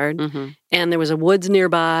backyard. And there was a woods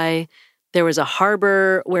nearby. There was a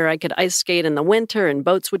harbor where I could ice skate in the winter and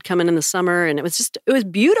boats would come in the summer. And it was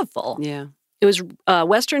beautiful. Yeah. It was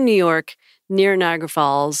Western New York near Niagara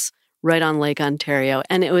Falls, right on Lake Ontario.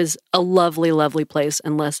 And it was a lovely, lovely place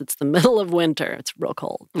unless it's the middle of winter. It's real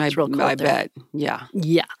cold. It's real cold I there. bet. Yeah.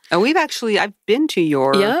 Yeah. And I've been to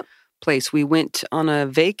your Yep. place. We went on a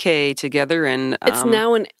vacay together and It's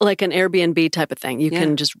now an Airbnb type of thing. You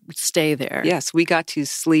can just stay there. yes, we got to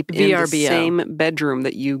sleep in the VRBO. same bedroom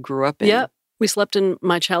that you grew up in. Yep. We slept in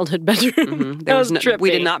my childhood bedroom. That was trippy.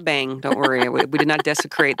 We did not bang. Don't worry. we did not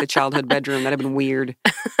desecrate the childhood bedroom. That'd have been weird.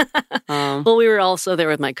 Well, we were also there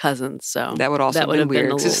with my cousins, so That would also have would been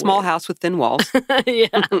weird. It's a small house with thin walls. yeah.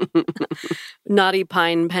 Naughty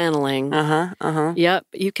pine paneling. Yep.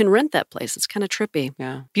 You can rent that place. It's kind of trippy.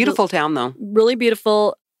 Yeah. Beautiful town, though. Really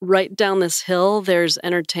beautiful. Right down this hill, there's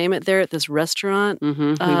entertainment there at this restaurant. We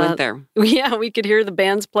went there. Yeah, we could hear the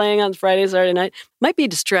bands playing on Friday, Saturday night. Might be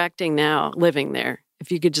distracting now living there.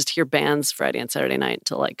 If you could just hear bands Friday and Saturday night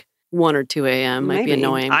until like 1 or 2 a.m. Might be Maybe.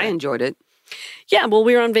 annoying. I but- enjoyed it. Yeah, well,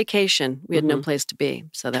 we were on vacation. We had no place to be,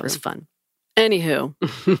 so that was fun. Anywho,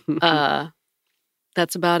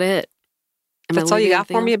 that's about it. Am I That's all you leaving got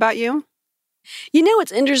for anything me else? about you? You know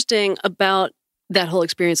what's interesting about that whole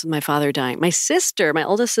experience with my father dying? My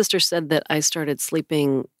oldest sister said that I started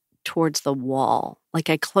sleeping towards the wall. Like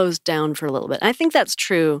I closed down for a little bit. I think that's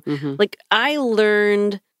true. Like I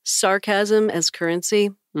learned sarcasm as currency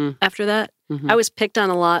after that. I was picked on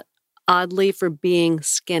a lot, oddly, for being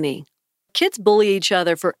skinny. Kids bully each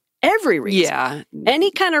other for every reason. Yeah.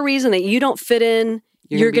 Any kind of reason that you don't fit in,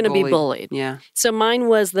 you're going to be bullied. Yeah. So mine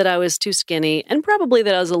was that I was too skinny and probably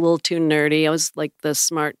that I was a little too nerdy. I was like the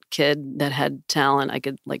smart kid that had talent. I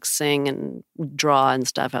could like sing and draw and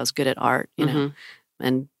stuff. I was good at art, you know,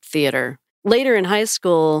 and theater. Later in high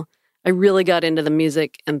school, I really got into the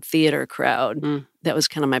music and theater crowd. That was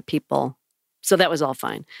kind of my people. So that was all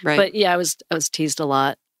fine. Right. But yeah, I was teased a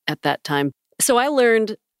lot at that time. So I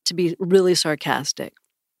learned to be really sarcastic.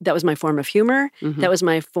 That was my form of humor. That was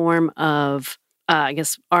my form of, I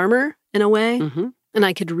guess, armor in a way. And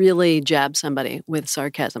I could really jab somebody with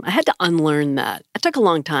sarcasm. I had to unlearn that. It took a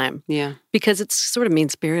long time. Yeah. Because it's sort of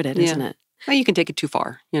mean-spirited, isn't it? Well, you can take it too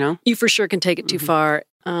far, you know? You for sure can take it too far.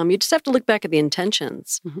 You just have to look back at the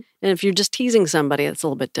intentions. And if you're just teasing somebody, it's a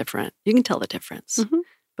little bit different. You can tell the difference.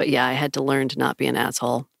 But yeah, I had to learn to not be an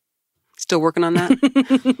asshole. Still working on that?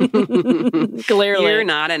 Clearly. You're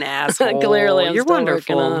not an asshole. Clearly, I'm You're still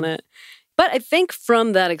wonderful. working on it. But I think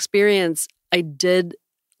from that experience, I did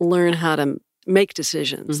learn how to make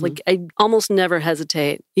decisions. Like I almost never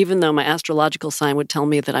hesitate, even though my astrological sign would tell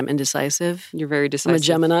me that I'm indecisive. You're very I'm decisive. a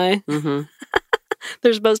Gemini.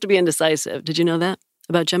 They're supposed to be indecisive. Did you know that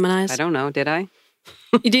about Geminis? I don't know. Did I?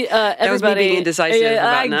 You do, That was me everybody being indecisive.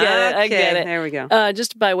 I about get it. I get it. There we go.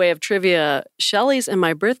 Just by way of trivia, Shelley's and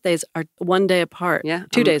my birthdays are 1 day apart. Yeah.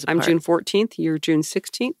 2 days apart. I'm June 14th. You're June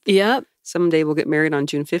 16th. Yep. Someday we'll get married on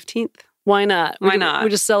June 15th. Why not? Why not? We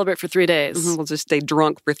just celebrate for 3 days. We'll just stay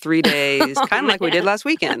drunk for 3 days, kind of like we did last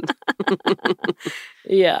weekend.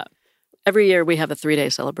 Yeah. Every year we have a 3-day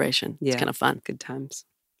celebration. Yeah. It's kind of fun. Good times.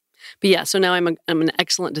 But yeah, so now I'm an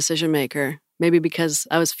excellent decision maker. Maybe because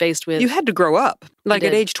I was faced with... You had to grow up. Like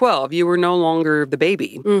at did. age 12, you were no longer the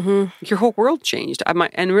baby. Mm-hmm. Your whole world changed.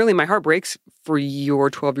 And really, my heart breaks for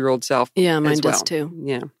your 12-year-old self. Yeah, mine as well. does too.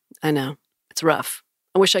 Yeah. I know. It's rough.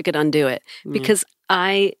 I wish I could undo it because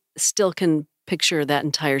I still can picture that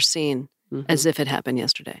entire scene as if it happened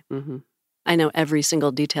yesterday. Mm-hmm. I know every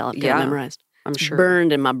single detail. I've got it memorized. I'm sure.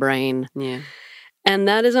 Burned in my brain. Yeah. And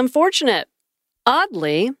that is unfortunate.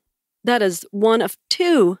 Oddly, that is one of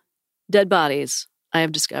 2 dead bodies I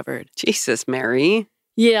have discovered. Jesus, Mary.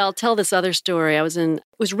 Yeah, I'll tell this other story. It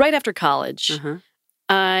was right after college. Uh-huh.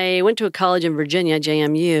 I went to a college in Virginia,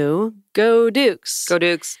 JMU. Go Dukes. Go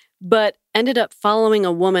Dukes. But ended up following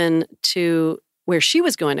a woman to where she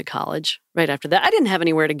was going to college right after that. I didn't have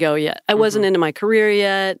anywhere to go yet. I wasn't into my career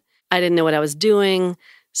yet. I didn't know what I was doing.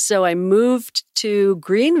 So I moved to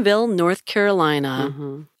Greenville, North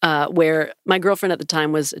Carolina, where my girlfriend at the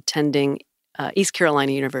time was attending East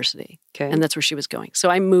Carolina University. Okay. And that's where she was going. So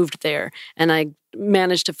I moved there and I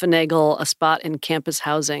managed to finagle a spot in campus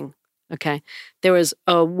housing. Okay. There was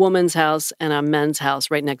a woman's house and a men's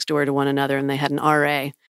house right next door to one another, and they had an RA.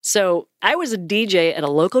 So I was a DJ at a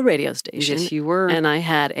local radio station. Yes, you were. And I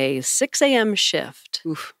had a 6 a.m. shift.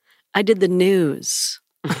 Oof. I did the news.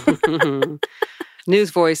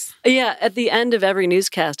 News voice. Yeah, at the end of every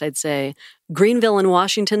newscast, I'd say, Greenville and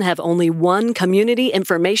Washington have only one community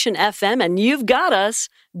information FM, and you've got us,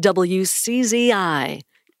 WCZI,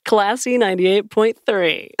 Classy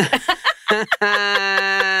 98.3.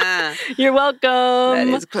 You're welcome. That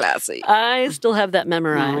is classy. I still have that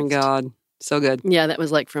memorized. Oh, my God. So good. Yeah, that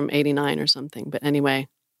was like from 89 or something. But anyway,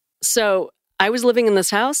 so I was living in this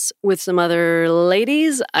house with some other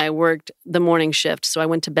ladies. I worked the morning shift, so I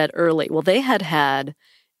went to bed early. Well, they had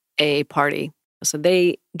a party. So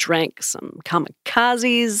they drank some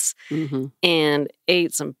kamikazes and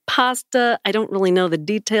ate some pasta. I don't really know the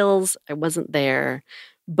details. I wasn't there.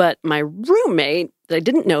 But my roommate, that I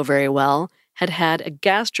didn't know very well, had a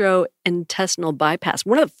gastrointestinal bypass,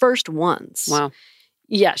 one of the first ones. Wow.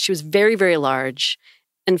 Yeah, she was very, very large.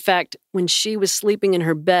 In fact, when she was sleeping in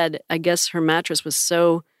her bed, I guess her mattress was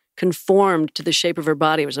so conformed to the shape of her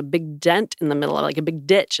body. There was a big dent in the middle, like a big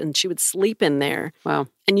ditch, and she would sleep in there. Wow.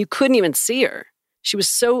 And you couldn't even see her. She was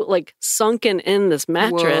so like sunken in this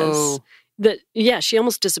mattress Whoa. that, yeah, she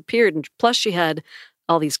almost disappeared. And plus she had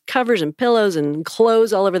all these covers and pillows and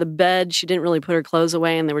clothes all over the bed. She didn't really put her clothes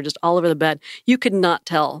away, and they were just all over the bed. You could not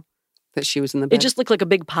tell. That she was in the bed. It just looked like a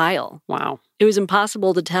big pile. Wow. It was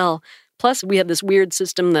impossible to tell. Plus, we had this weird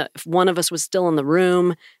system that if one of us was still in the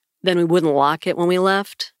room, then we wouldn't lock it when we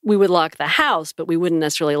left. We would lock the house, but we wouldn't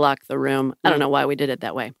necessarily lock the room. I don't know why we did it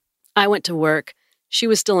that way. I went to work. She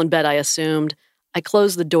was still in bed, I assumed. I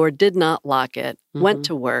closed the door, did not lock it, went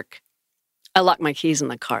to work. I locked my keys in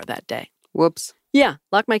the car that day. Whoops. Yeah,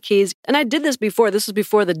 locked my keys. And I did this before. This was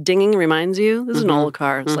before the dinging reminds you. This is an old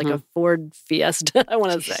car. It's like a Ford Fiesta, I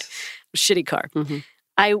want to say. Shitty car.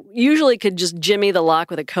 I usually could just jimmy the lock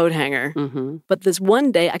with a coat hanger. But this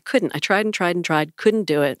one day I couldn't. I tried and tried and tried, couldn't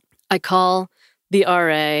do it. I call the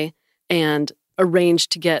RA and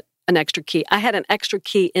arranged to get an extra key. I had an extra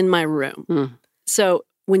key in my room. So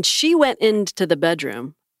when she went into the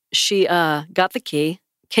bedroom, she got the key,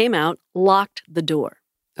 came out, locked the door.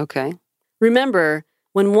 Okay. Remember,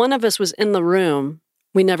 when one of us was in the room,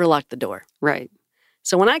 we never locked the door. Right.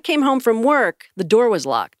 So when I came home from work, the door was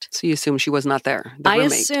locked. So you assumed she was not there. I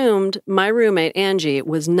assumed my roommate, Angie,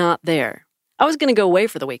 was not there. I was going to go away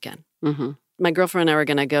for the weekend. My girlfriend and I were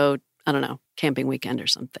going to go, I don't know, camping weekend or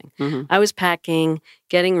something. I was packing,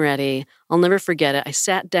 getting ready. I'll never forget it. I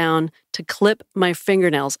sat down to clip my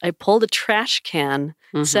fingernails. I pulled a trash can,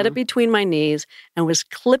 set it between my knees, and was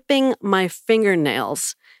clipping my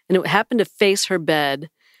fingernails. And it happened to face her bed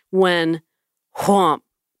when, whomp,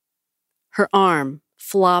 her arm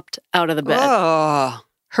flopped out of the bed. Oh.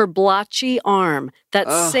 Her blotchy arm,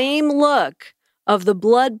 that same look of the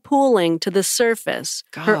blood pooling to the surface.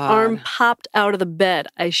 Her arm popped out of the bed.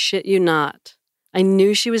 I shit you not. I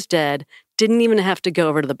knew she was dead. Didn't even have to go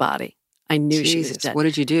over to the body. I knew she was dead. What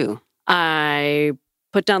did you do? I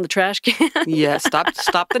put down the trash can. Yeah, stop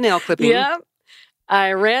the nail clipping. Yeah.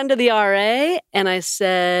 I ran to the RA and I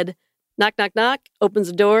said, knock, knock, knock, opens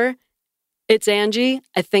the door. It's Angie.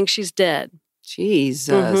 I think she's dead.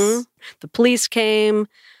 Jesus. The police came,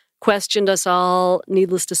 questioned us all.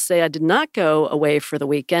 Needless to say, I did not go away for the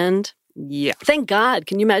weekend. Yeah. Thank God.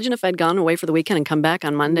 Can you imagine if I'd gone away for the weekend and come back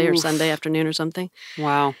on Monday or Sunday afternoon or something?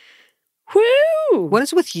 Wow. Woo! What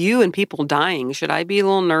is with you and people dying? Should I be a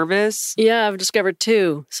little nervous? Yeah, I've discovered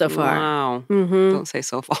 2 so far. Wow. Mm-hmm. Don't say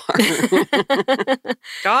so far.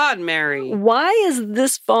 God, Mary. Why is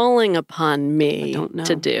this falling upon me I don't know.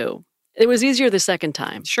 to do? It was easier the second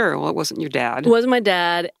time. Sure. Well, it wasn't your dad. It wasn't my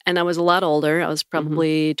dad, and I was a lot older. I was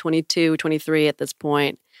probably 22, 23 at this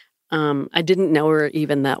point. I didn't know her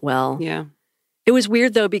even that well. Yeah. It was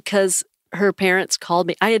weird, though, because her parents called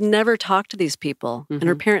me. I had never talked to these people, and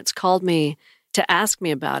her parents called me to ask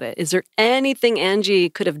me about it. Is there anything Angie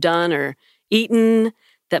could have done or eaten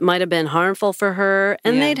that might have been harmful for her?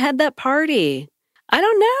 And Yeah. they'd had that party. I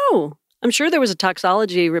don't know. I'm sure there was a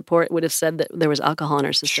toxology report would have said that there was alcohol in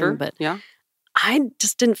her system, Sure. but Yeah. I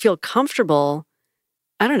just didn't feel comfortable,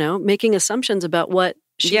 I don't know, making assumptions about what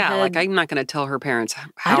she Yeah. had. Like, I'm not going to tell her parents I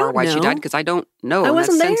how or don't why she know. died because I don't know. I and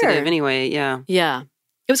wasn't that's sensitive there. anyway. Yeah. Yeah.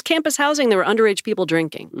 It was campus housing. There were underage people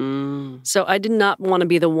drinking. Mm. So I did not want to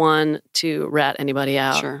be the one to rat anybody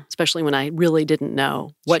out, Sure. especially when I really didn't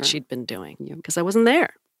know what Sure. she'd been doing Yep. because I wasn't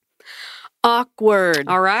there. Awkward.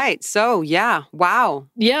 All right. So, yeah. Wow.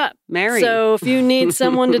 Yeah. Mary. So if you need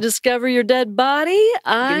someone to discover your dead body,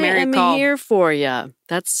 I Mary a am call. here for you.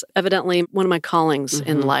 That's evidently one of my callings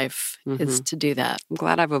in Mhm. life is to do that. I'm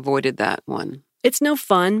glad I've avoided that one. It's no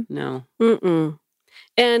fun. No. Mm-mm.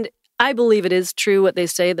 And I believe it is true what they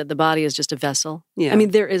say that the body is just a vessel. Yeah. I mean,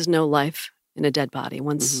 there is no life in a dead body.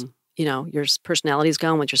 Once, your personality is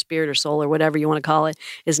gone, once your spirit or soul or whatever you want to call it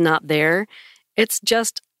is not there, it's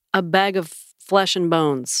just a bag of flesh and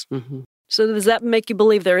bones. Mhm. So does that make you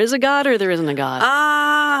believe there is a God or there isn't a God?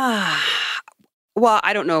 Well,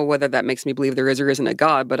 I don't know whether that makes me believe there is or isn't a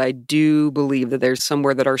God, but I do believe that there's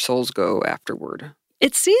somewhere that our souls go afterward.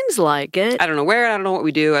 It seems like it. I don't know where, I don't know what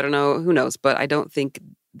we do, I don't know, who knows, but I don't think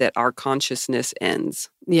that our consciousness ends.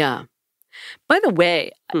 Yeah. By the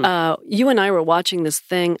way, you and I were watching this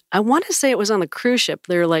thing. I want to say it was on the cruise ship.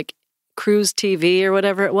 They're like Cruise TV or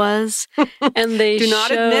whatever it was. And they Do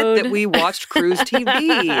not admit showed- that we watched Cruise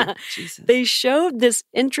TV. Jesus. They showed this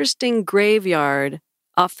interesting graveyard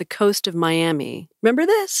off the coast of Miami. Remember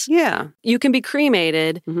this? Yeah. You can be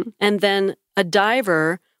cremated, Mhm. and then a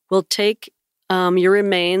diver will take your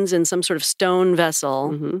remains in some sort of stone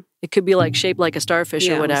vessel. Mhm. It could be like shaped like a starfish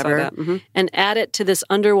Yeah, or we saw whatever, that. Mhm. and add it to this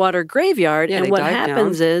underwater graveyard. Yeah, and they what dive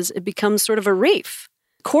happens is it becomes sort of a reef.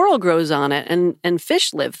 Coral grows on it, and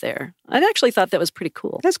fish live there. I actually thought that was pretty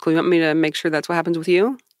cool. That's cool. You want me to make sure that's what happens with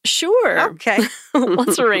you? Sure. Okay.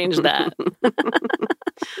 Let's arrange that.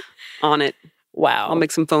 On it. Wow. I'll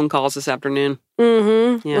make some phone calls this afternoon.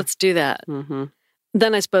 Mm-hmm. Yeah. Let's do that. Mm-hmm.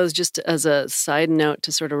 Then I suppose just as a side note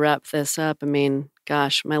to sort of wrap this up, I mean,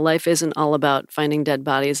 gosh, my life isn't all about finding dead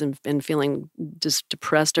bodies and feeling just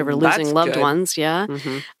depressed over losing That's loved good. ones. Yeah.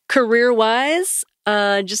 Mm-hmm. Career-wise,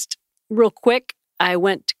 just real quick, I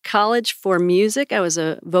went to college for music. I was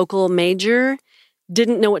a vocal major.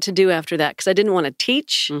 Didn't know what to do after that because I didn't want to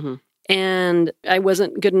teach. Mm-hmm. And I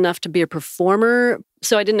wasn't good enough to be a performer.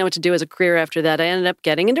 So I didn't know what to do as a career after that. I ended up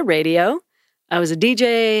getting into radio. I was a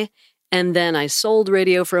DJ, and then I sold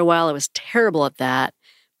radio for a while. I was terrible at that.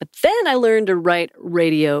 But then I learned to write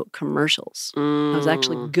radio commercials. I was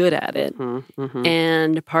actually good at it Mm-hmm.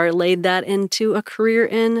 and parlayed that into a career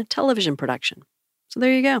in television production. So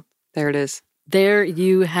there you go. There it is. There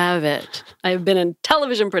you have it. I've been in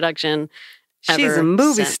television production. She's ever a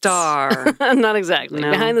movie since. star. Not exactly.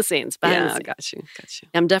 No. Behind the scenes. Behind the Yeah, scenes. got you. Got you.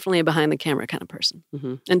 I'm definitely a behind the camera kind of person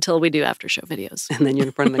Mhm. until we do after show videos. And then you're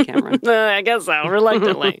in front of the camera. I guess so,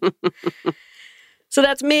 reluctantly. So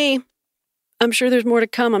that's me. I'm sure there's more to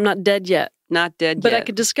come. I'm not dead yet, Not dead but yet. I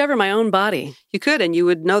could discover my own body. You could, and you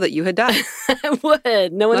would know that you had died. I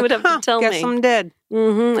would. No one Like, would have to tell guess me. I'm dead.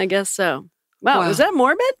 I guess so. Wow, Wow. was that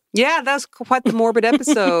morbid? Yeah, that was quite the morbid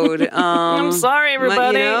episode. I'm sorry, but,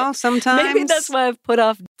 everybody. You know, sometimes. Maybe that's why I've put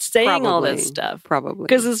off saying all this Probably. stuff. Probably.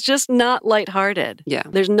 Because it's just not lighthearted. Yeah.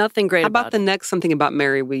 There's nothing great How about about the it. next something about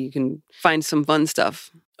Mary where you can find some fun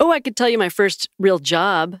stuff? Oh, I could tell you my first real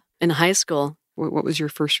job in high school. What was your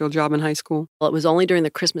first real job in high school? Well, it was only during the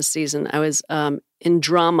Christmas season. I was in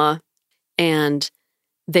drama, and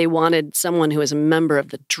they wanted someone who was a member of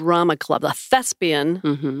the drama club, a thespian.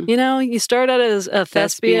 Mm-hmm. You know, you start out as a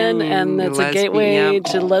thespian, Thespian, and it's a lesbian, gateway yep.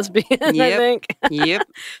 to lesbian, I Yep. think. Yep.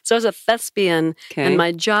 So I was a thespian, Okay. and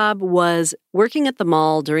my job was working at the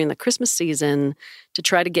mall during the Christmas season to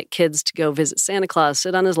try to get kids to go visit Santa Claus,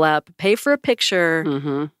 sit on his lap, pay for a picture.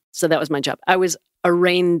 Mm-hmm. So that was my job. I was a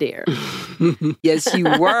reindeer. Yes, you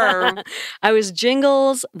were. I was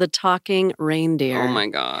Jingles, the talking reindeer. Oh my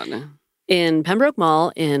God. In Pembroke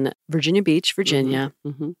Mall in Virginia Beach, Virginia.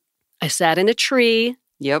 Mm-hmm. I sat in a tree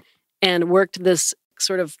Yep. and worked this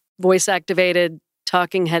sort of voice-activated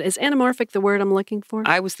Talking head. Is anamorphic the word I'm looking for?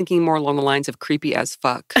 I was thinking more along the lines of creepy as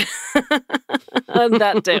fuck.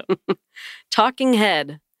 That too. Talking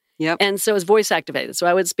head. Yep. And so it's voice activated. So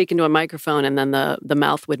I would speak into a microphone and then the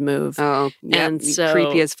mouth would move. Oh, yeah. And so-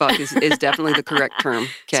 Creepy as fuck is definitely the correct term.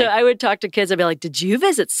 Okay. So I would talk to kids. I'd be like, did you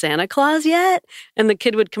visit Santa Claus yet? And the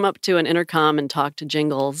kid would come up to an intercom and talk to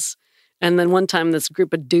Jingles. And then one time this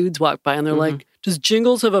group of dudes walked by and they're like, does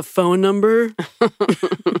Jingles have a phone number?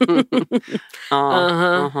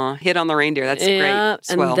 Hit on the reindeer. That's Yeah. great.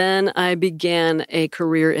 Swell. And then I began a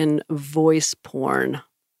career in voice porn.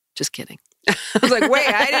 Just kidding. I was like, wait,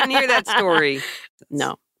 I didn't hear that story.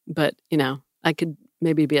 No, but I could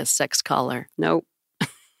maybe be a sex caller. Nope.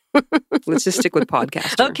 Let's just stick with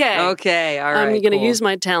podcaster. Okay. Okay. All right. I'm going to cool. use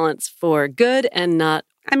my talents for good and not.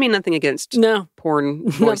 I mean, nothing against No. porn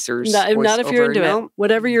voicers. Not if you're into it.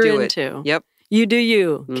 Whatever you're do it. into. Yep. You do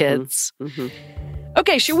you, kids.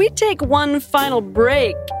 Okay, should we take one final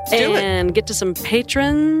break do it. and get to some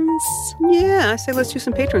patrons? Yeah, I say let's do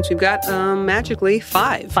some patrons. We've got magically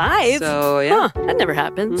 5. 5? So, yeah. Huh, that never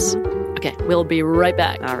happens. Okay, we'll be right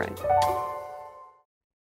back. All right.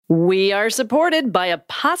 We are supported by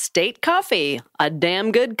Apostate Coffee, a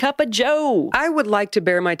damn good cup of joe. I would like to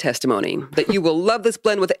bear my testimony that you will love this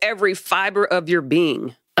blend with every fiber of your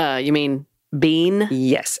being. You mean bean?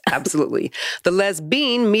 Yes, absolutely. The Les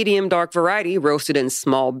Bean medium dark variety roasted in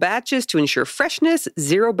small batches to ensure freshness,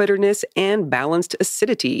 zero bitterness, and balanced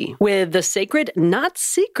acidity. With the sacred, not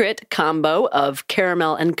secret combo of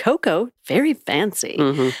caramel and cocoa. Very fancy.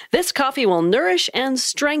 This coffee will nourish and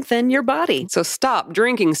strengthen your body. So stop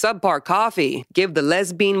drinking subpar coffee. Give the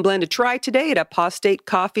Les Bean blend a try today at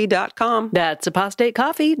apostatecoffee.com. That's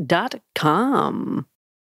apostatecoffee.com.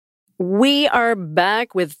 We are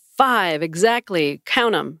back with 5, exactly,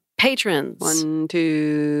 count them, patrons. 1,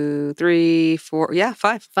 2, 3, 4. Yeah,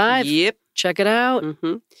 5. 5. Yep. Check it out.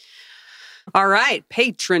 All right.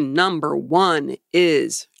 Patron number 1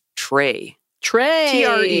 is Trey. Trey.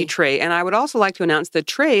 TRE Trey. And I would also like to announce that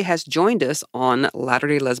Trey has joined us on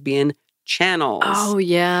Latter-day Lesbian channels. Oh,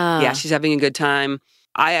 yeah. Yeah, she's having a good time.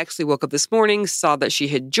 I actually woke up this morning, saw that she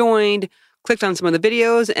had joined, clicked on some of the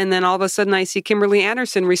videos, and then all of a sudden I see Kimberly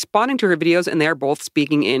Anderson responding to her videos, and they're both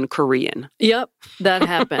speaking in Korean. Yep, that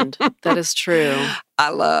happened. That is true. I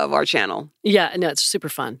love our channel. Yeah, no, it's super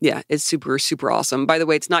fun. Yeah, it's super, super awesome. By the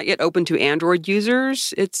way, it's not yet open to Android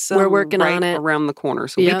users. It's We're working right on it. around the corner.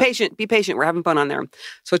 So Yep. be patient. Be patient. We're having fun on there.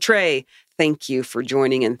 So Trey, thank you for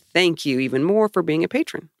joining, and thank you even more for being a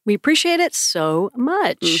patron. We appreciate it so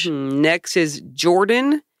much. Next is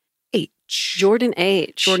Jordan H. Jordan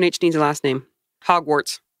H. Jordan H needs a last name.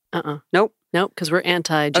 Hogwarts. Nope. Nope, because we're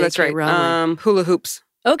anti J.K. Oh, that's right. Rowling. Hula hoops.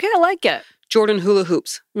 Okay, I like it. Jordan Hula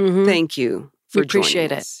Hoops. Mhm. Thank you for We appreciate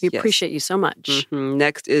joining it. us. We Yes. appreciate you so much.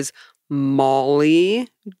 Next is Molly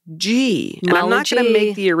G. And I'm Molly not going to G.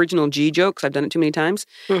 make the original G joke because I've done it too many times.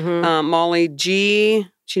 Mhm. Molly G.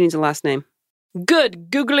 She needs a last name. Good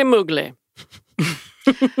googly moogly.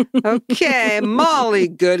 Okay, Molly.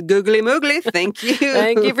 Good googly moogly. Thank you.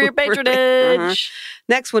 Thank you for your patronage.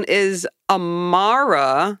 Next one is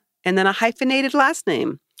Amara, and then a hyphenated last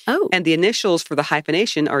name. Oh, And the initials for the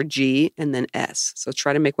hyphenation are G and then S. So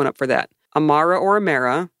try to make one up for that. Amara or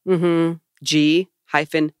Amara, G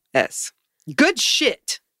hyphen S. Good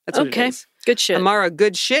shit. That's what Okay. it is. good shit. Amara,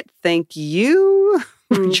 good shit. Thank you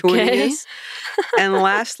for joining Okay. us. And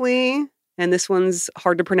lastly, and this one's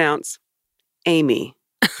hard to pronounce, Amy.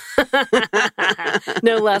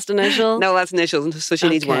 No last initial? No last initials, so she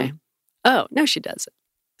needs Okay. one. Oh, no, she doesn't.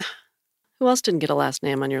 Who else didn't get a last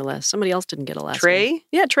name on your list? Somebody else didn't get a last name. Trey?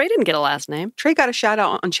 Yeah, Trey didn't get a last name. Trey got a shout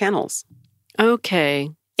out on channels. Okay.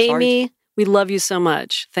 Sorry. Amy, we love you so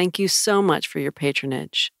much. Thank you so much for your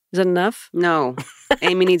patronage. Is that enough? No,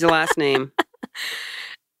 Amy needs a last name.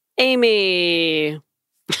 Amy,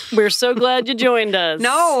 we're so glad you joined us.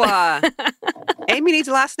 No, Amy needs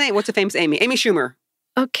a last name. What's a famous Amy? Amy Schumer.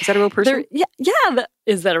 Okay. Is that a real person?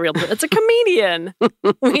 Is that a real person? It's a comedian.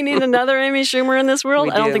 We need another Amy Schumer in this world.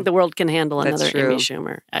 We I don't do. think the world can handle That's another true. Amy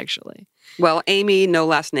Schumer, actually. Well, Amy, no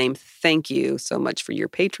last name. Thank you so much for your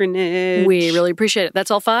patronage. We really appreciate it.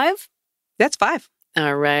 That's all 5? That's 5.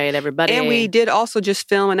 All right, everybody. And we did also just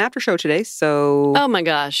film an after show today. So Oh my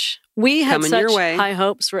gosh. We had Coming such your way. high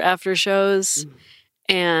hopes for after shows,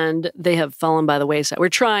 and they have fallen by the wayside. We're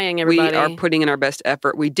trying, everybody. we are putting in our best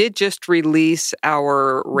effort. We did just release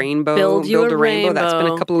our rainbow, Build You a Rainbow. That's been a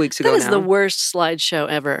Rainbow. couple of weeks ago That is now. the worst slideshow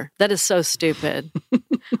ever. That is so stupid.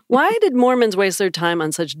 Why did Mormons waste their time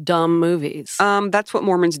on such dumb movies? That's what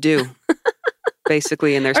Mormons do.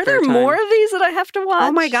 basically, in their Are spare there time. more of these that I have to watch?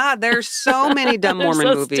 Oh my God, there's so many dumb They're Mormon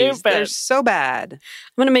so movies. stupid. They're so bad. I'm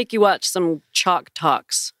going to make you watch some Chalk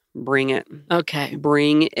Talks. Bring it. Okay.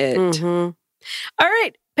 Bring it. Mhm. All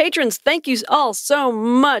right, patrons, thank you all so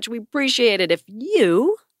much. We appreciate it. If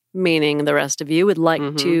you, meaning the rest of you, would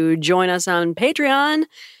like to join us on Patreon,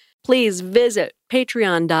 please visit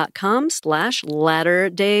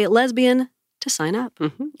patreon.com/LatterDayLesbian to sign up.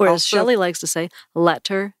 Or as Also- Shelley likes to say,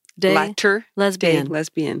 Latter Day Latter Lesbian. Day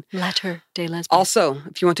Lesbian. Latter Day Lesbian. Also,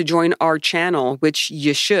 if you want to join our channel, which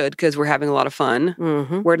you should because we're having a lot of fun,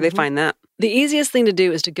 where do they find that? The easiest thing to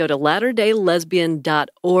do is to go to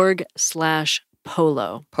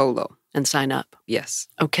latterdaylesbian.org/polo Polo. and sign up. Yes.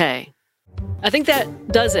 Okay. I think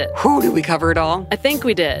that does it. Whew, did we cover it all? I think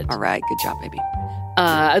we did. All right. Good job, baby.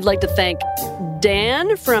 I'd like to thank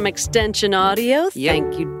Dan from Extension Audio. Yep.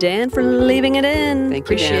 Thank you, Dan, for leaving it in. Thank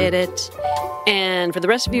you, Appreciate it. And for the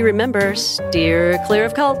rest of you, remember, steer clear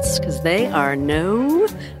of cults because they are a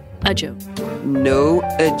joke. No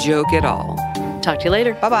a joke at all. Talk to you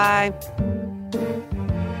later. Bye-bye.